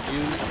 it will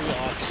use the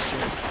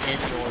oxygen in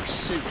your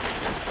suit.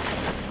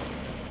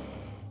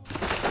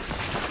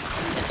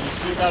 If you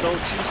see that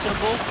O2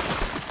 symbol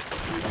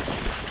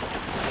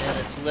and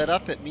it's lit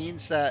up, it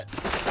means that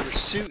your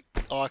suit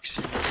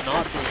oxygen is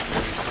not being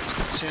used. It's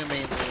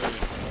consuming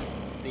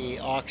the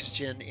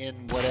oxygen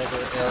in whatever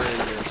area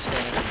you're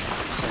standing in.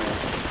 So,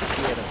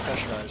 be it a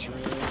pressurized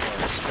room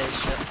or a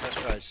spaceship,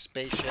 pressurized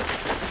spaceship,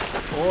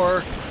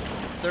 or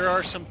there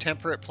are some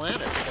temperate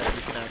planets that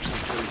you can actually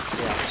breathe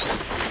the oxygen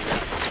in the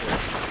atmosphere.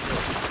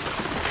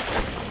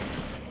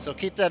 So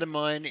keep that in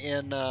mind.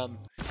 In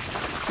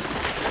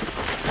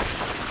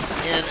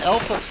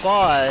Alpha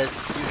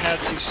 5, you had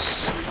to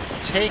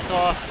take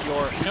off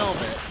your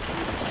helmet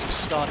to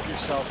stop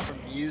yourself from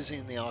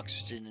using the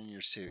oxygen in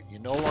your suit. You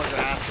no longer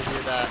have to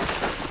do that.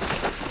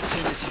 As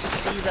soon as you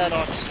see that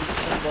oxygen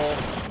symbol,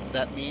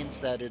 that means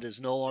that it is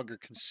no longer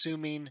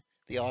consuming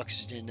the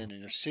oxygen in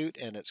your suit,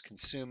 and it's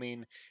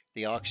consuming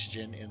the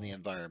oxygen in the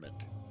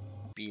environment.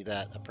 Be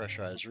that a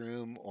pressurized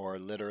room or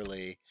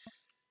literally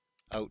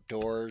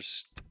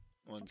outdoors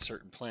on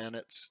certain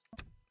planets.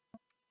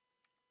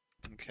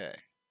 Okay.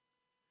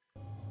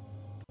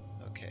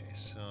 Okay,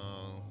 so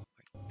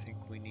I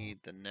think we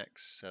need the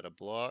next set of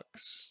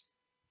blocks.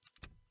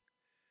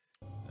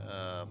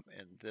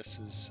 And this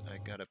is, I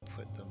gotta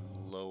put them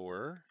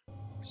lower,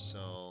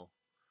 so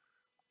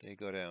they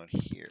go down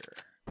here.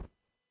 And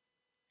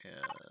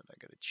I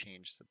gotta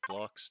change the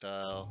block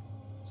style.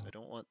 So I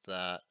don't want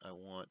that, I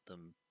want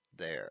them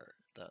there.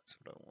 That's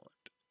what I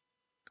want.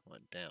 Come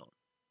on, down.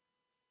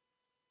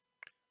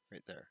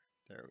 Right there.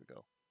 There we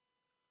go.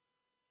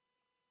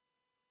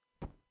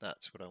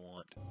 That's what I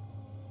want.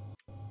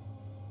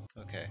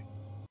 Okay.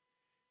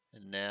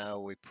 And now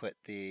we put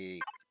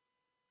the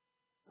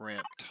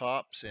ramp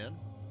tops in.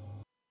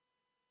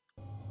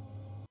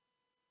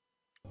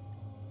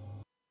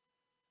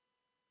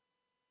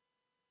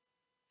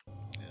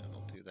 And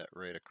we'll do that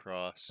right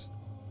across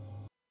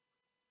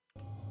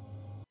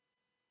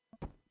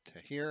to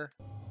here.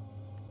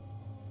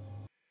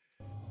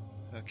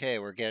 Okay,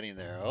 we're getting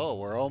there. Oh,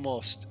 we're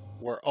almost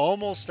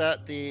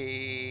at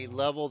the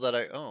level that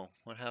oh,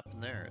 what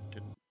happened there? It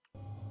didn't.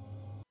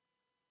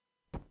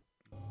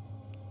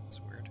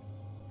 That's weird.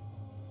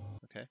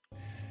 Okay.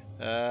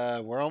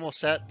 We're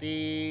almost at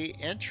the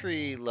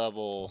entry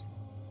level.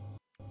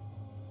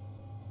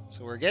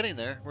 So we're getting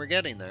there. We're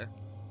getting there.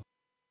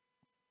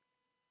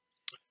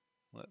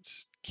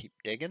 Let's keep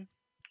digging.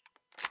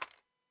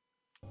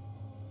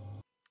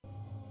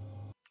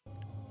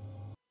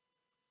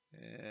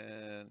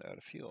 And out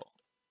of fuel.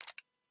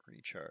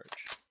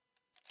 Recharge.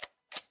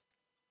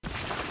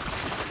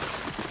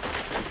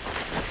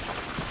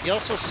 You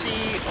also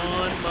see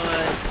on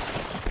my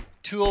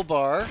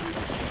toolbar,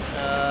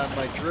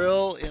 my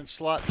drill in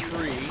slot 3,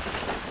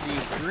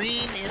 the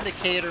green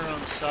indicator on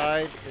the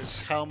side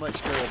is how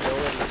much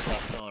durability is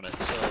left on it.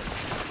 So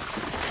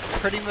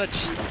pretty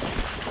much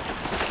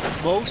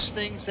most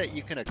things that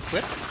you can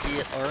equip, be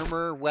it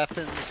armor,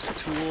 weapons,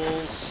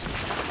 tools,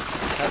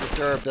 have a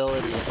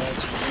durability, and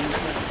as you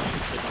use them,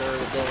 the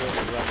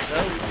durability runs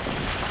out.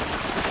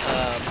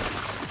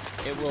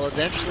 It will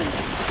eventually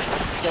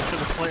get to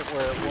the point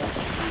where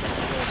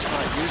it's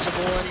not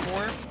usable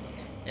anymore,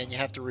 and you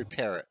have to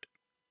repair it.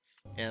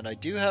 And I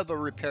do have a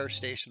repair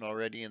station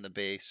already in the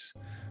base.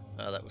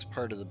 That was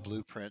part of the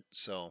blueprint,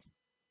 so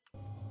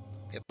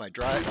if my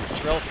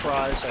drill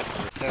fries, I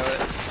can repair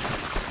it.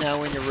 Now,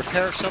 when you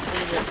repair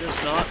something, it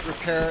does not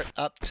repair it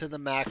up to the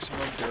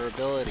maximum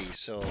durability.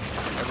 So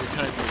every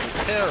time you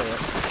repair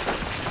it,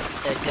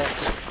 it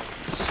gets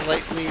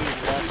slightly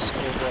less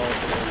overall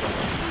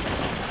durability.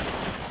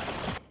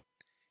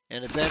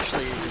 And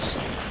eventually, you'll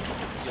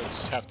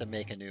just have to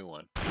make a new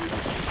one.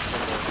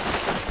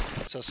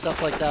 So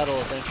stuff like that will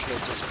eventually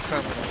just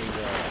permanently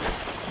wear out.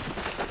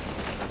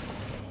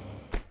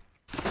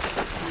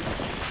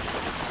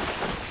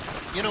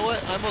 You know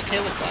what? I'm okay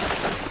with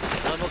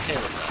that. I'm okay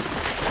with that.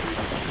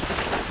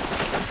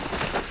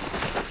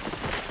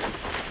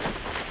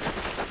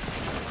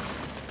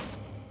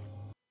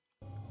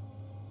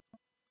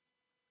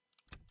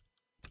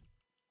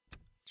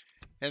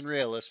 And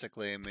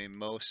realistically, I mean,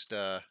 most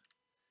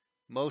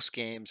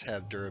games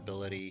have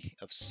durability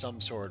of some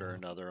sort or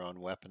another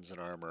on weapons and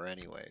armor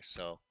anyway,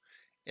 so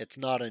it's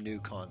not a new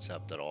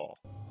concept at all.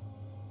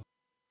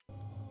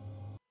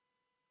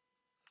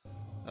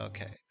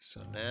 Okay,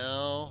 so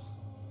now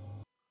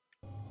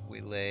we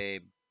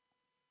lay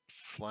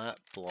flat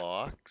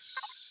blocks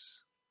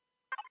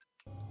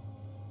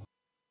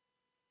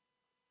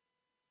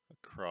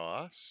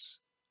across.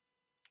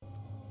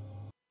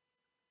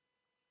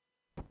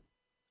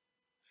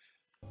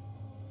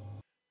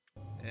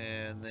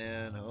 And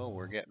then, oh,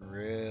 we're getting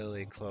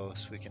really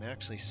close. We can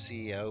actually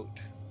see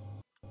out.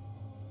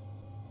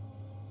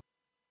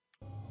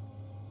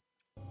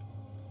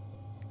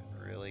 Getting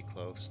really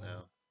close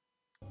now.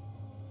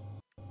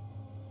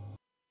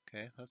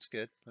 Okay, that's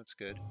good. That's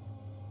good.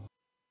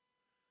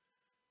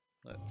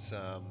 Let's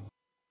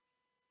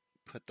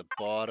put the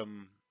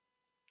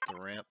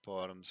ramp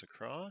bottoms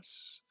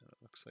across. And it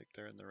looks like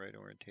they're in the right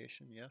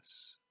orientation.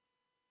 Yes.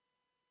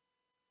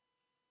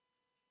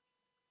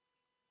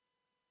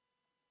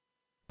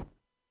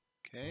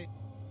 Okay.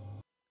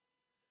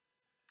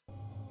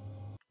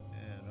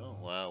 And oh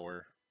wow,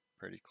 we're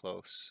pretty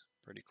close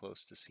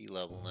to sea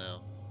level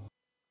now.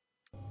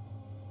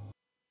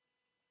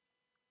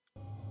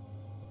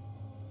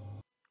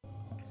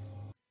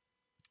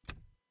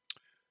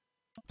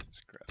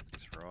 Just grab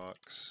these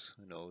rocks.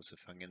 Who knows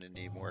if I'm going to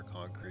need more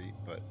concrete,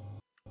 but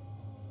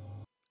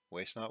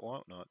waste not,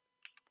 want not.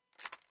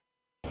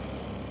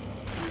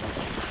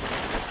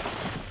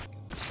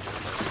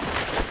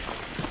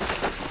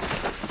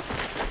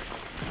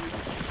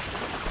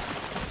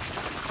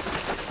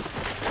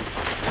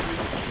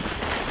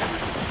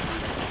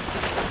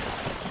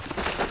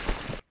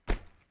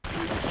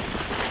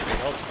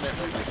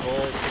 Ultimately, my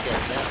goal is to get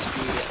an SV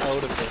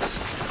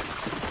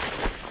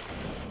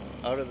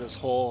out of this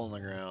hole in the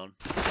ground.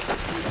 And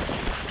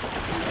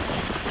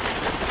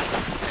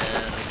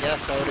I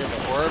guess out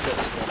into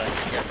orbit so that I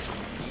can get some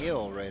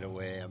Neo right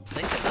away. I'm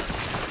thinking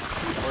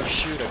that's, or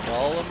shoot a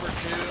golem or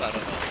two. I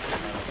don't know.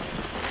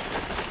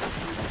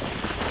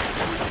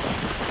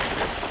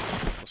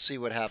 We'll see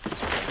what happens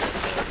when I get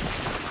there.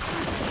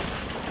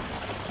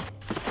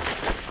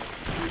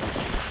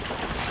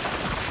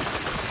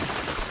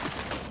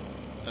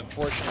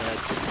 Unfortunately, I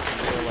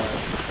didn't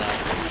realize that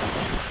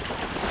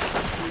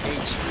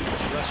HV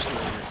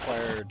thruster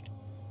required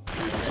an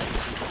advanced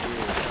CPU.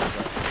 Kind of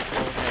a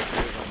bonehead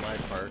move on my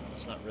part.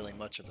 It's not really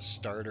much of a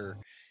starter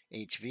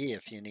HV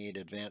if you need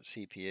advanced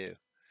CPU.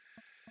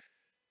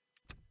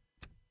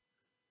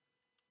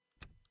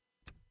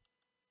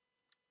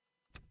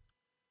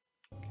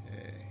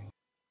 Okay.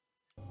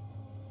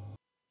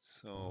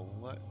 So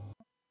what?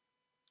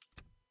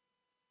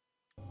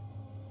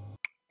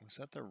 Was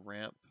that the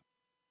ramp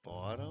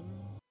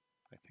bottom?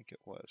 I think it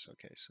was.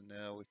 Okay, so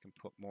now we can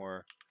put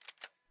more.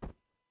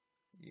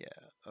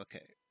 Yeah,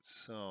 okay.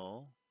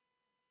 So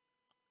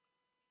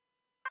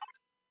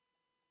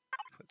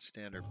put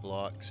standard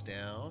blocks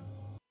down.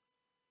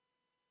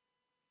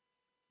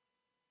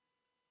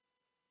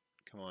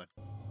 Come on.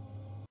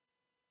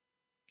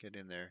 Get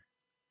in there.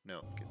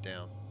 No, get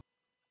down.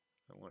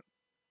 I want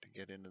to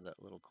get into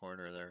that little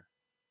corner there.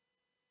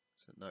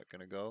 Is it not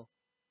going to go?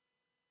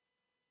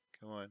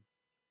 Come on.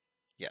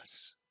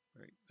 Yes,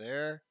 right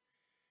there.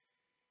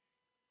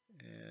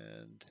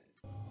 And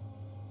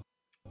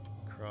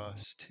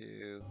cross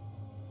to,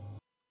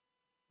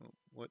 oh,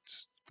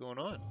 what's going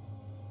on?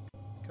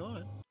 Come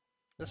on,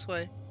 this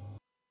way.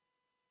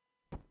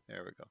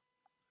 There we go.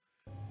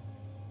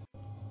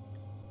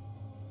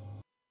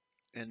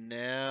 And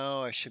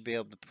now I should be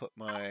able to put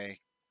my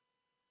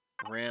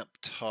ramp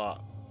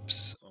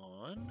tops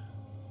on.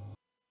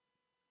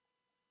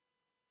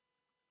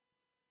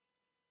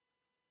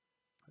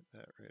 Put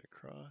that right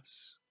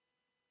across.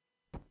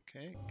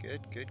 Okay,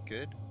 good, good,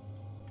 good.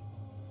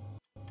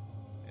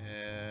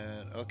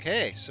 And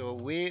okay, so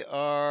we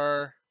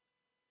are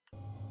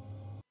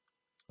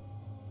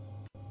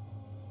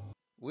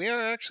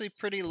actually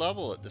pretty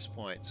level at this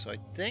point. So I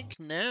think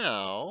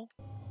now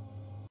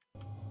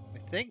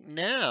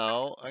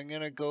I'm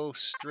going to go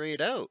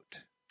straight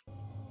out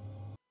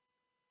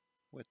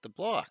with the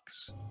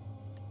blocks.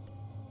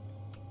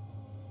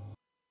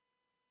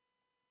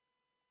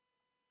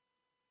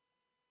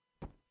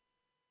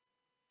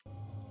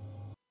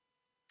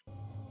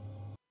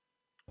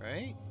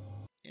 right?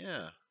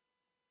 Yeah.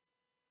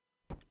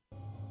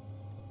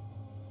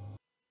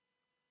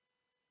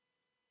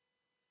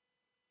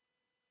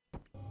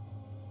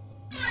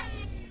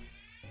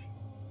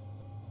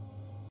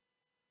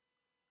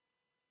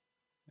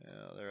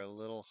 Yeah, they're a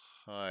little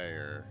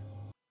higher.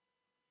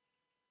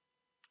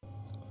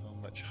 So how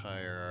much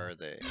higher are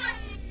they?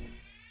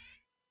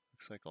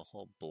 Looks like a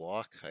whole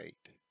block height.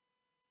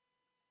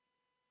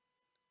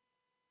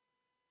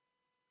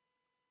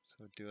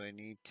 So do I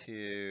need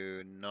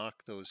to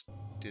knock those?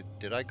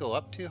 Did I go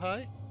up too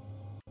high?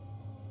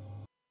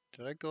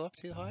 Did I go up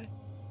too high?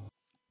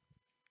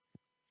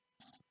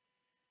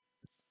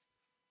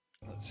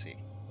 Let's see.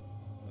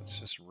 Let's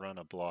just run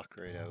a block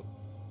right out.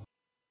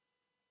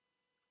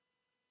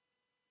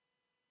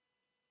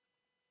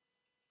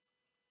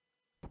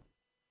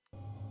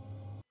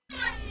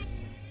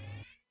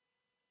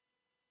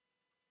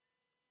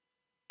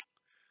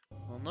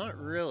 Well, not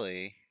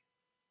really.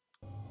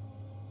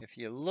 If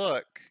you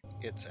look,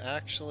 it's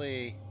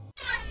actually,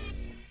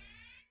 if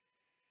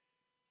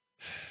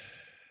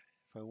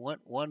I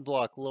went one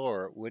block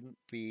lower, it wouldn't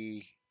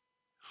be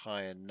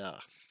high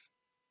enough.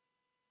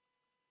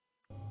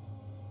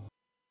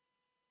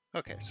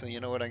 Okay, so you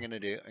know what I'm going to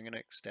do? I'm going to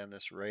extend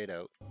this right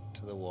out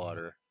to the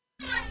water.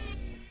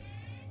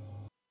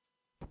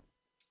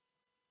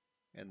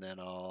 And then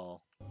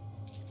I'll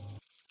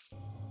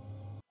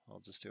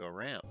just do a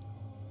ramp.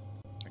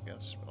 I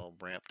guess I'll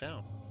ramp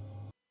down.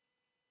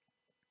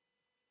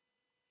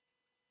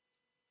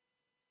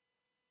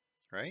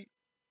 Right?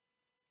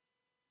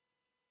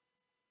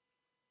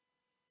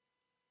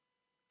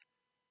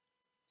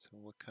 So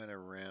what kind of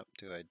ramp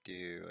do? I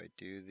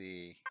do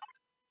the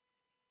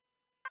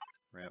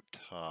ramp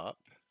top.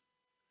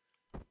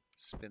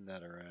 Spin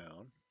that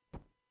around.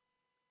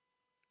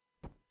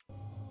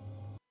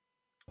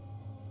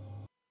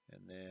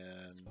 And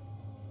then,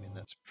 I mean,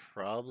 that's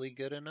probably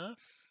good enough.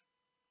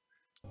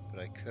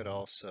 But I could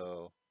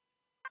also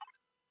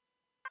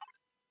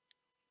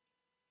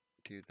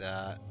do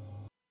that.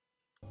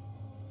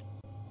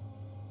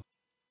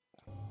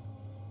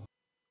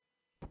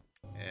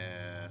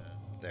 And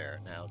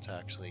there, now it's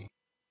actually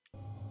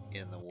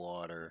in the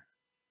water.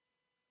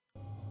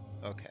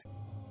 Okay.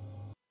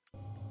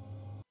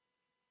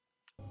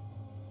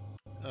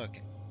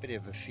 Okay, bit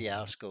of a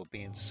fiasco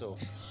being so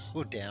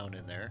low down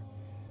in there.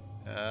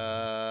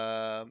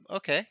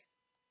 Okay.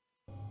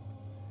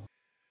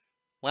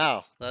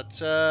 Wow,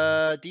 that's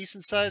a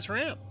decent sized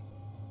ramp.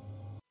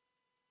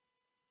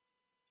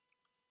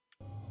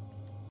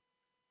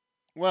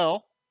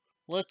 Well,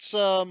 let's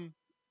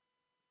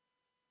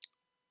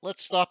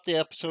stop the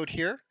episode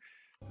here.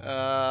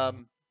 I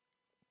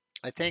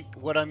think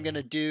what I'm going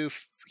to do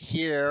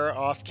here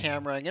off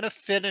camera, I'm going to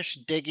finish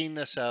digging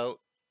this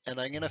out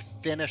and I'm going to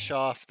finish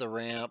off the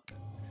ramp.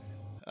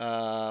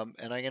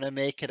 And I'm going to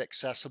make it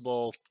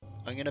accessible.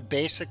 I'm going to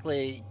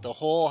basically, the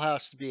hole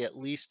has to be at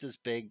least as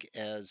big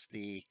as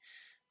the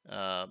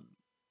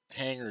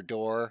hangar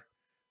door.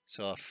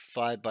 So a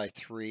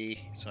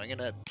 5x3. So I'm going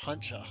to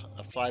punch a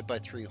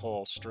 5x3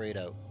 hole straight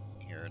out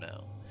here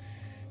now.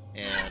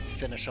 And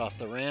finish off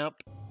the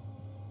ramp.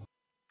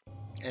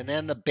 And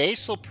then the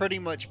base will pretty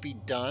much be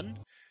done.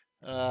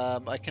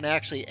 I can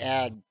actually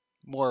add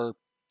more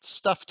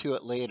stuff to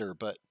it later,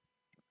 but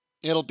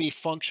it'll be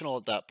functional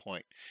at that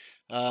point.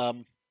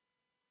 And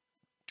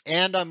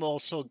I'm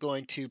also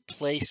going to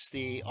place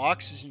the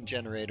oxygen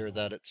generator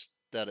that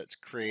it's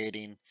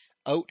creating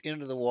out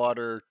into the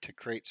water to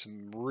create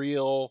some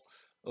real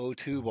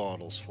O2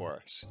 bottles for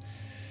us.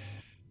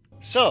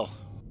 So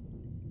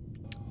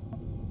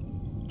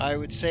I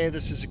would say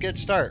this is a good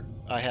start.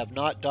 I have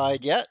not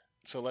died yet,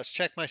 so let's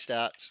check my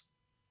stats.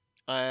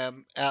 I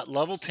am at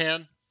level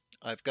 10.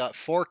 I've got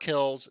 4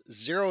 kills,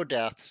 0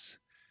 deaths.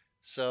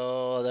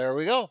 So there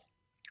we go.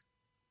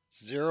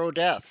 0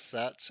 deaths.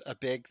 That's a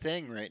big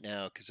thing right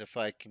now, because if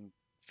I can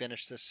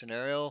finish this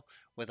scenario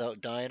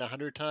without dying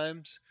 100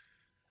 times,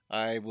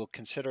 I will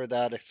consider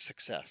that a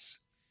success.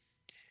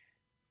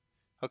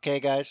 Okay,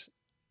 guys.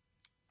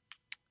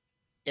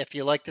 If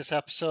you like this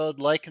episode,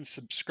 like and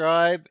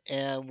subscribe,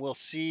 and we'll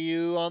see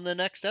you on the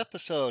next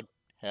episode.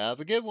 Have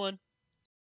a good one.